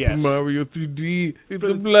 3DS. Super Mario 3D. It's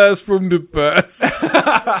a blast from the past.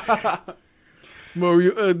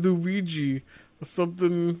 Mario and Luigi.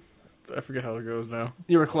 Something. I forget how it goes now.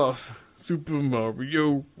 You were close. Super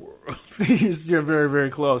Mario World. You're very, very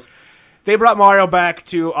close. They brought Mario back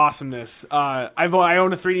to awesomeness. I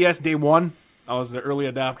owned a 3DS day 1. I was the early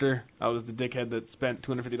adopter. I was the dickhead that spent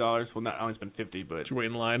 $250. Well, I only spent $50, but Did you wait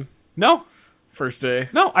in line? no. First day.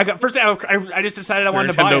 I got first day. I just decided I Your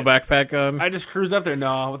wanted to buy Nintendo it. backpack on. I just cruised up there.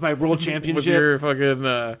 No, with my world championship. With your fucking.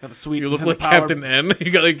 Got the sweet You look Nintendo like Power. Captain N.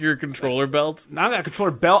 You got like your controller belt. Now I got a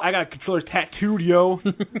controller belt. I got a controller tattooed, yo.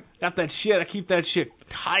 Got that shit. I keep that shit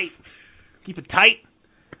tight. Keep it tight.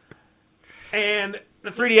 And the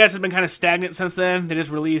 3DS has been kind of stagnant since then. They just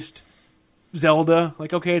released Zelda.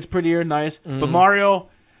 Like, okay, it's prettier, nice. But Mario,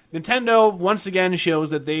 Nintendo once again shows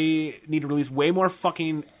that they need to release way more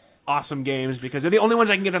fucking awesome games because they're the only ones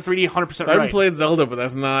that can get the 3D 100% So I haven't right. played Zelda, but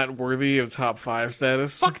that's not worthy of top 5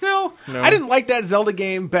 status. Fuck no. No. I didn't like that Zelda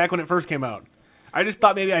game back when it first came out. I just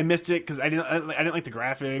thought maybe I missed it because I didn't like the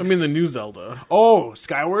graphics. I mean the new Zelda. oh,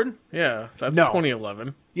 Skyward? Yeah, that's No.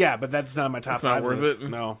 2011. Yeah, but that's not on my top That's not 5 worth list. it?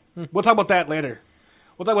 No. We'll talk about that later.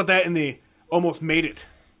 We'll talk about that in the almost made it.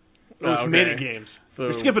 Almost okay. made it games. So-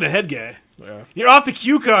 You're skipping ahead, guy. Yeah. You're off the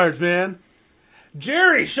cue cards, man.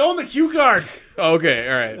 Jerry, show him the cue cards. Okay,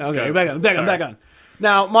 all right. Okay, Go. back on.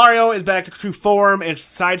 Now, Mario is back to true form. It's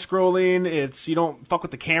side-scrolling. It's you don't fuck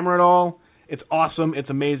with the camera at all. It's awesome. It's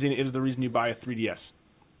amazing. It is the reason you buy a 3DS.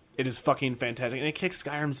 It is fucking fantastic. And it kicks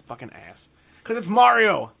Skyrim's fucking ass. Because it's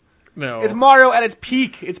Mario. No. It's Mario at its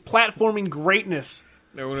peak. It's platforming greatness.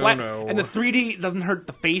 No. And the 3D doesn't hurt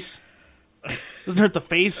the face. Doesn't hurt the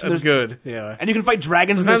face. That's good. Yeah. And you can fight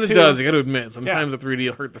dragons in Sometimes this it too. does. You got to admit. Sometimes the 3D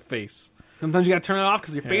will hurt the face. Sometimes you gotta turn it off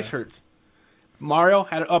because your face hurts. Mario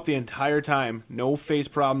had it up the entire time. No face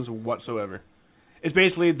problems whatsoever. It's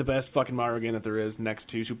basically the best fucking Mario game that there is next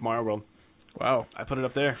to Super Mario World. Wow. I put it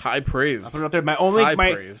up there. High praise. I put it up there. My High only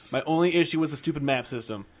praise. my only issue was the stupid map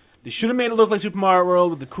system. They should have made it look like Super Mario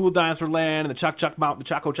World with the cool dinosaur land and the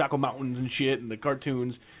Choco Mountains and shit and the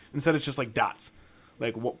cartoons. Instead, it's just like dots,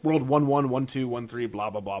 like World 1-1, 1-2, 1-3, blah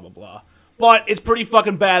blah blah blah blah. But it's pretty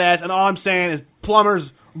fucking badass, and all I'm saying is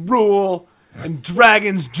plumbers rule and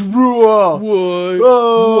dragons drool. What?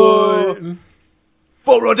 Oh. What?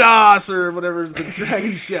 Forodas or whatever the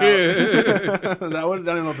dragon shout. That one,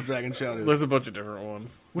 I don't know what the dragon shout is. There's a bunch of different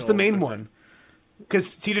ones. What's They're the all main different. one? Because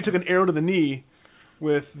CJ took an arrow to the knee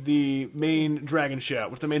with the main dragon shout.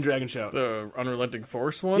 What's the main dragon shout? The Unrelenting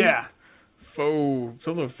Force one? Yeah. Faux.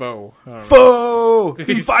 Something faux. I don't know. Foe!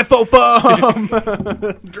 F5 faux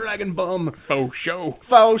bum! Dragon bum. Faux show.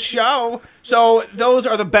 Faux show. So those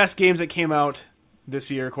are the best games that came out this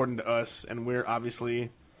year, according to us, and we're obviously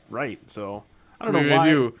right. So I don't What know you why.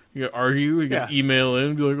 do? You can argue. You can Yeah. email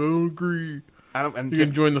in. Be like, I don't agree. I don't. And You just,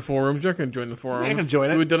 can join the forums. You're not going to join the forums. I can join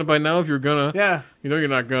it. You would have done it by now if you were gonna. yeah. You know you're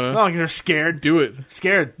not gonna. No, you're scared. Do it.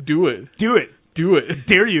 Scared. Do it. Do it. Do it.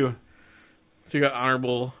 Dare you? So you got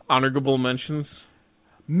honorable mentions.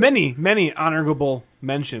 Many honorable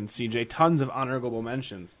mentions, CJ. Tons of honorable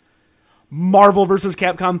mentions. Marvel vs.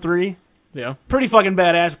 Capcom 3. Yeah. Pretty fucking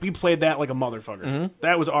badass. We played that like a motherfucker. Mm-hmm.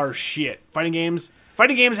 That was our shit. Fighting games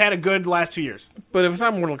had a good last 2 years. But if it's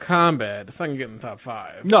not Mortal Kombat, it's not going to get in the top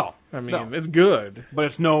 5. No. I mean, no. it's good. But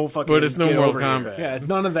it's no fucking. But it's no get Mortal over here. Kombat. Yeah,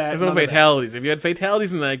 none of that. There's no none of that. fatalities. If you had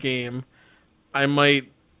fatalities in that game, I might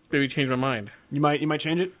maybe change my mind. You might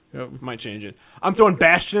change it? Yep. Might change it. I'm throwing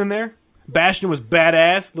Bastion in there. Bastion was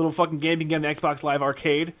badass. Little fucking game you can get on the Xbox Live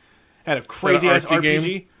Arcade. Had a crazy ass artsy RPG.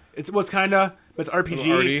 game? It's kind of, but it's RPG.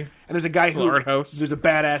 Little arty. And there's a guy who Little art house. There's a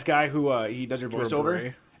badass guy who he does your Jorah voiceover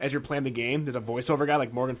Bray. as you're playing the game. There's a voiceover guy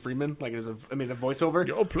like Morgan Freeman, like a voiceover.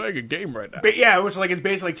 You're playing a game right now. But yeah, which like is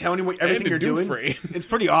basically like telling you everything you're doing. Dufresne. It's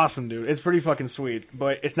pretty awesome, dude. It's pretty fucking sweet.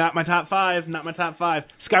 But it's not my top 5. Not my top 5.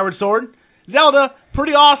 Skyward Sword, Zelda,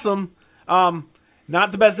 pretty awesome.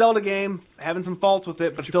 Not the best Zelda game. Having some faults with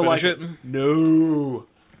it, but still like finish it? No.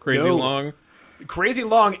 Crazy No. long. Crazy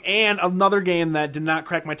long, and another game that did not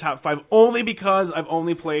crack my top 5 only because I've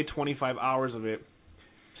only played 25 hours of it.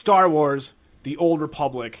 Star Wars: The Old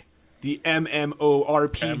Republic, the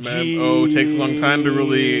MMORPG. MMO takes a long time to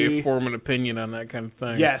really form an opinion on that kind of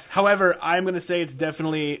thing. Yes. However, I'm going to say it's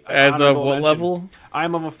definitely an As of honorable what mention. level?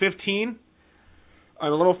 I'm of a 15.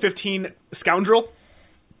 I'm a level 15 scoundrel,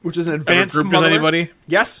 which is an Ever advanced grouped with smuggler. anybody?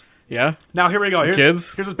 Yes. Yeah. Now here we go. Some Here's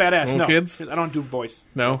kids? Here's what's badass. Some No, kids? I don't do voice.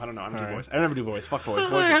 No? So I don't know. I don't do All right. voice. I never do voice. Fuck voice.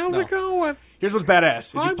 Hi, how's it going? Here's what's badass.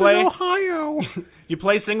 Is you I'm play. in Ohio. You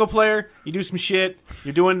play single player, you do some shit,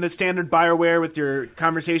 you're doing the standard Bioware with your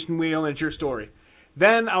conversation wheel, and it's your story.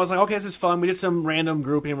 Then I was like, okay, this is fun. We did some random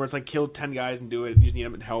grouping where it's like kill 10 guys and do it, you just need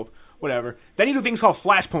them to help, whatever. Then you do things called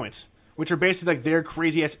flashpoints, which are basically like their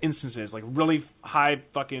crazy ass instances, like really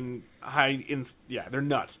yeah, they're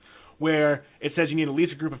nuts. Where it says you need at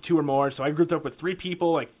least a group of 2 or more. So I grouped up with 3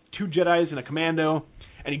 people, like 2 Jedis and a commando,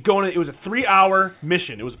 and you go in. It was a 3-hour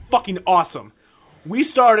mission. It was fucking awesome. We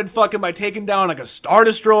started fucking by taking down like a Star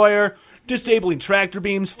Destroyer, disabling tractor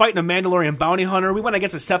beams, fighting a Mandalorian bounty hunter. We went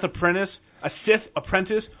against a Sith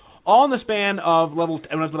apprentice, all in the span of level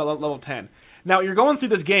 10. Now you're going through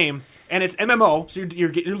this game, and it's MMO, so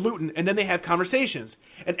you're looting, and then they have conversations,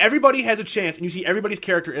 and everybody has a chance, and you see everybody's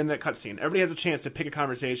character in that cutscene. Everybody has a chance to pick a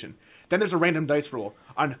conversation. Then there's a random dice roll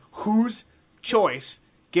on whose choice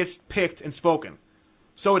gets picked and spoken.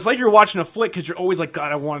 So it's like you're watching a flick because you're always like,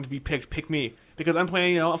 God, I wanted to be picked. Pick me. Because I'm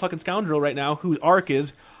playing, a fucking scoundrel right now whose arc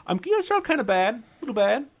is, I'm going to start kind of bad, a little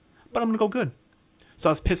bad, but I'm going to go good. So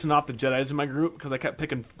I was pissing off the Jedis in my group because I kept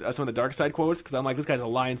picking some of the dark side quotes because I'm like, this guy's a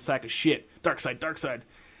lying sack of shit. Dark side, dark side.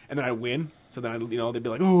 And then I win. So then, they'd be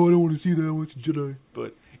like, oh, I don't want to see that. I want to see Jedi.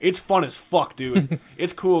 But it's fun as fuck, dude.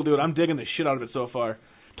 It's cool, dude. I'm digging the shit out of it so far.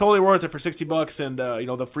 Totally worth it for $60 and,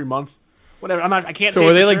 the free month. Whatever. I can't say So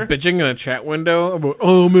were they for like sure. bitching in a chat window about,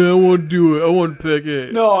 oh man, I want to do it. I want to pick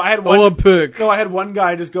it. No, I had I one. want to pick. No, I had one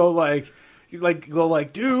guy just go like,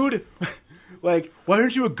 dude, like, why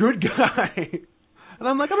aren't you a good guy? And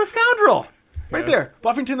I'm like, I'm a scoundrel, right there,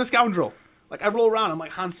 Buffington the scoundrel. Like I roll around, I'm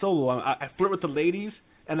like Han Solo. I flirt with the ladies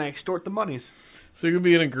and I extort the monies. So you can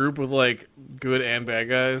be in a group with like good and bad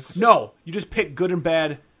guys. No, you just pick good and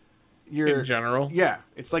bad. In general. Yeah,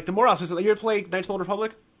 it's like the moral system. Like, you ever play Knights of the Old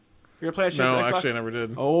Republic? You ever play that shit No, for Xbox? actually, I never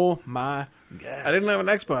did. Oh my god! I didn't have an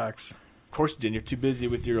Xbox. Of course you didn't. You're too busy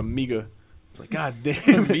with your Amiga. It's like, god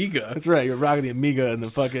damn. Amiga. That's right. You're rocking the Amiga and the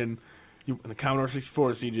fucking and the Commodore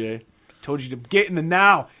 64, CJ. Told you to get in the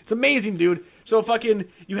now. It's amazing, dude. So fucking,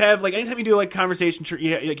 you have like anytime you do like conversation,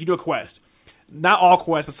 you do a quest. Not all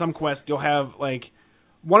quests, but some quests you'll have like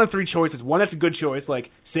one of three choices. One that's a good choice,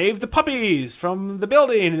 like save the puppies from the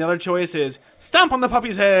building, and the other choice is stomp on the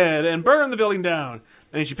puppy's head and burn the building down.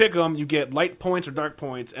 And as you pick them, you get light points or dark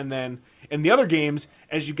points, and then in the other games,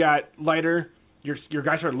 as you got lighter, your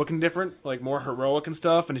guys started looking different, like more heroic and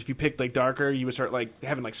stuff. And if you picked like darker, you would start like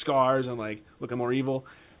having like scars and like looking more evil.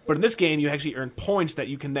 But in this game, you actually earn points that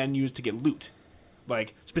you can then use to get loot,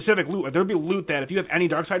 like specific loot. Like, there would be loot that if you have any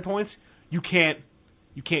dark side points, you can't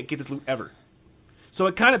get this loot ever. So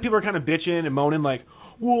it kind of people are kind of bitching and moaning like,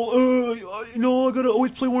 well, I gotta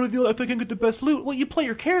always play one of the other if I can get the best loot. Well, you play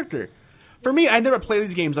your character. For me, I never play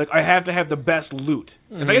these games like I have to have the best loot.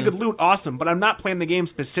 If I get good loot, awesome. But I'm not playing the game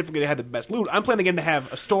specifically to have the best loot. I'm playing the game to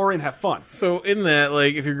have a story and have fun. So in that,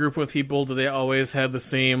 like, if you're grouping with people, do they always have the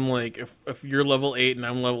same, like, if you're level 8 and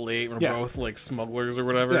I'm level 8, we're both, like, smugglers or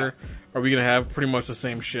whatever, are we going to have pretty much the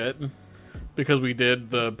same shit? Because we did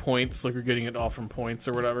the points, like, we're getting it all from points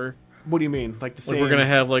or whatever? What do you mean? Like the same? Like we're gonna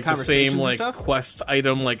have like the same like stuff? quest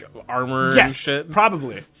item, like armor yes, and shit.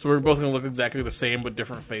 Probably. So we're both gonna look exactly the same but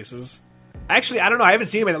different faces. Actually, I don't know. I haven't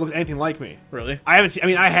seen anybody that looks anything like me. Really? I haven't seen. I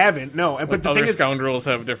mean, I haven't. No. Like but the other thing is, scoundrels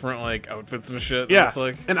have different like outfits and shit. yeah. Looks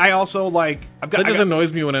like. And I also like. That just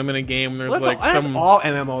annoys me when I'm in a game. There's like that's some. all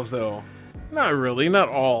MMOs though. Not really. Not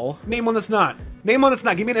all. Name one that's not. Name one that's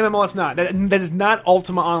not. Give me an MMO that's not. That is not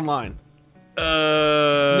Ultima Online.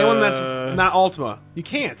 Name one that's not Ultima. You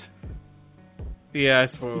can't. Yeah, I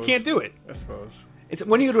suppose. You can't do it. I suppose. It's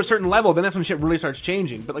when you go to a certain level, then that's when shit really starts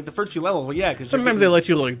changing. But like the first few levels, well, yeah. Cause sometimes they let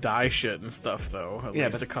you like dye shit and stuff, though. At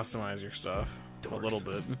least but to customize your stuff a little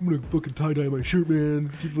bit. I'm gonna fucking tie dye my shirt,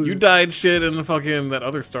 man. You dyed shit in the fucking that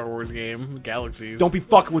other Star Wars game, Galaxies. Don't be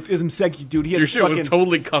fucking with Ism Seki, dude. He had your shit fucking... was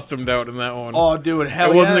totally customed out in that one. Oh, dude,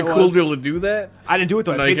 hell it wasn't yeah, it cool to be able to do that? I didn't do it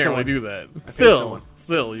though. No, I you paid can't someone. really do that. Someone.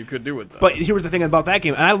 Still, you could do it though. But here's the thing about that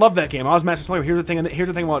game, and I love that game. I was Master Slayer. Here's the thing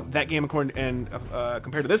about that game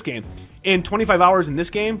compared to this game. In 25 hours in this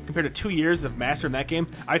game, compared to 2 years of master in that game,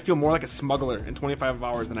 I feel more like a smuggler in 25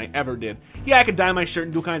 hours than I ever did. Yeah, I could dye my shirt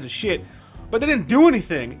and do all kinds of shit, but they didn't do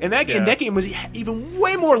anything. And that game was even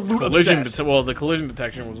way more loot obsessed. The collision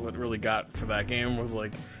detection was what really got for that game. Was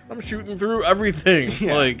like I'm shooting through everything.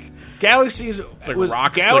 Yeah. Like Galaxies, it's like was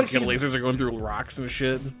rocks. Galaxies, like lasers are going through rocks and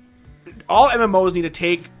shit. All MMOs need to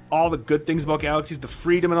take all the good things about Galaxies, the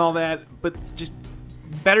freedom and all that, but just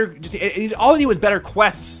better. All they need was better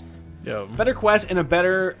quests. Yeah. Better quests and a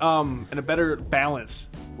better balance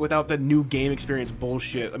without the new game experience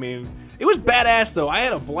bullshit. I mean, it was badass though. I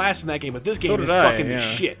had a blast in that game, but this game is fucking the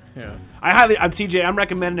shit. Yeah. I'm CJ. I'm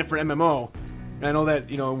recommending it for MMO. And I know that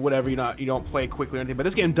whatever you don't play quickly or anything, but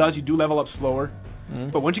this game does. You do level up slower,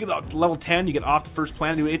 but once you get to level 10, you get off the first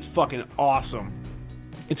planet. Dude, it's fucking awesome.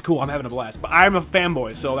 It's cool. I'm having a blast, but I'm a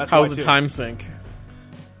fanboy, so that's how's why the time sync.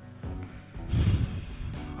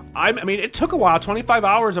 I mean, it took a while, 25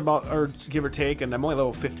 hours or give or take, and I'm only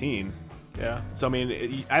level 15. Yeah. So I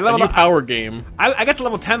mean, a new power game. I got to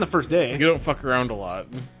level 10 the first day. You don't fuck around a lot.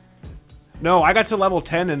 No, I got to level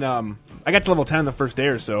 10 and I got to level 10 the first day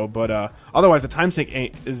or so, but otherwise the time sync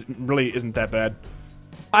isn't that bad.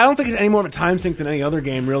 I don't think it's any more of a time sync than any other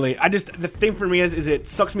game, really. The thing for me is it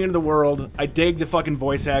sucks me into the world. I dig the fucking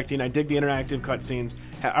voice acting. I dig the interactive cutscenes.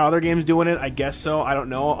 Are other games doing it? I guess so. I don't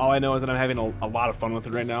know. All I know is that I'm having a lot of fun with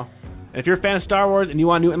it right now. And if you're a fan of Star Wars and you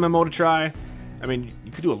want a new MMO to try, I mean,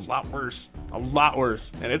 you could do a lot worse. A lot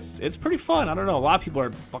worse. And it's pretty fun. I don't know. A lot of people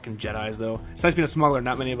are fucking Jedis, though. It's nice being a smuggler.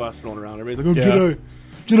 Not many of us rolling around. Everybody's like, oh,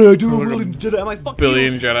 Jedi, do a really Jedi. I'm like, fuck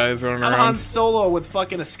billion you. Jedis running I'm around. Han Solo with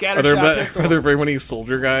fucking a scatter Are shot pistol. there very many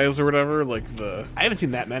soldier guys or whatever? Like I haven't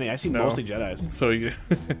seen that many. I've seen mostly Jedis. So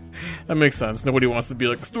that makes sense. Nobody wants to be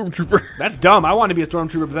like a stormtrooper. That's dumb. I wanted to be a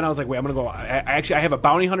stormtrooper, but then I was like, wait, I'm gonna go. I have a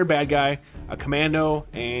bounty hunter bad guy, a commando,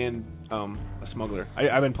 and a smuggler.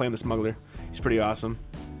 I've been playing the smuggler. He's pretty awesome.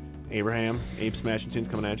 Abe Smashing Tunes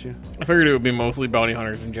coming at you. I figured it would be mostly bounty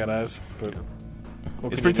hunters and Jedis, but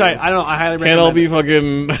it's pretty tight. I don't know. I highly recommend can't all be it.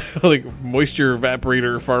 fucking like moisture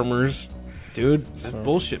evaporator farmers, dude. That's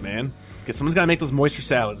bullshit, man. Because someone's got to make those moisture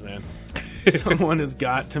salads, man. Someone has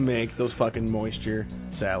got to make those fucking moisture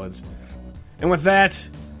salads. And with that,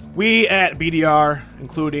 we at BDR,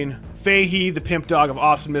 including Fahey, the pimp dog of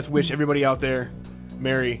awesomeness, wish everybody out there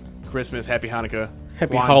Merry Christmas, Happy Hanukkah,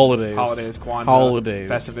 Happy holidays, Kwanzaa, holidays,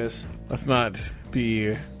 Festivus. Let's not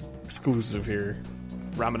be exclusive here.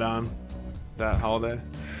 Ramadan, is that holiday?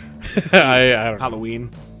 I don't know.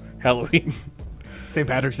 Halloween, St.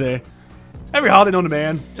 Patrick's Day. Every holiday known to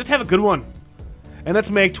man. Just have a good one. And let's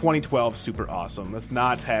make 2012 super awesome. Let's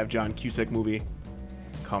not have John Cusack movie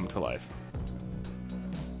come to life.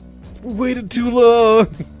 We waited too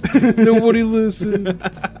long. Nobody listened.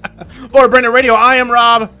 For Brendan Radio, I am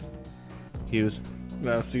Rob Hughes.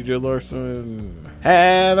 Now, CJ Larson.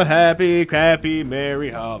 Have a happy, crappy, merry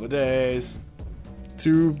holidays.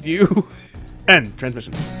 To you. End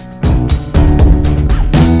transmission.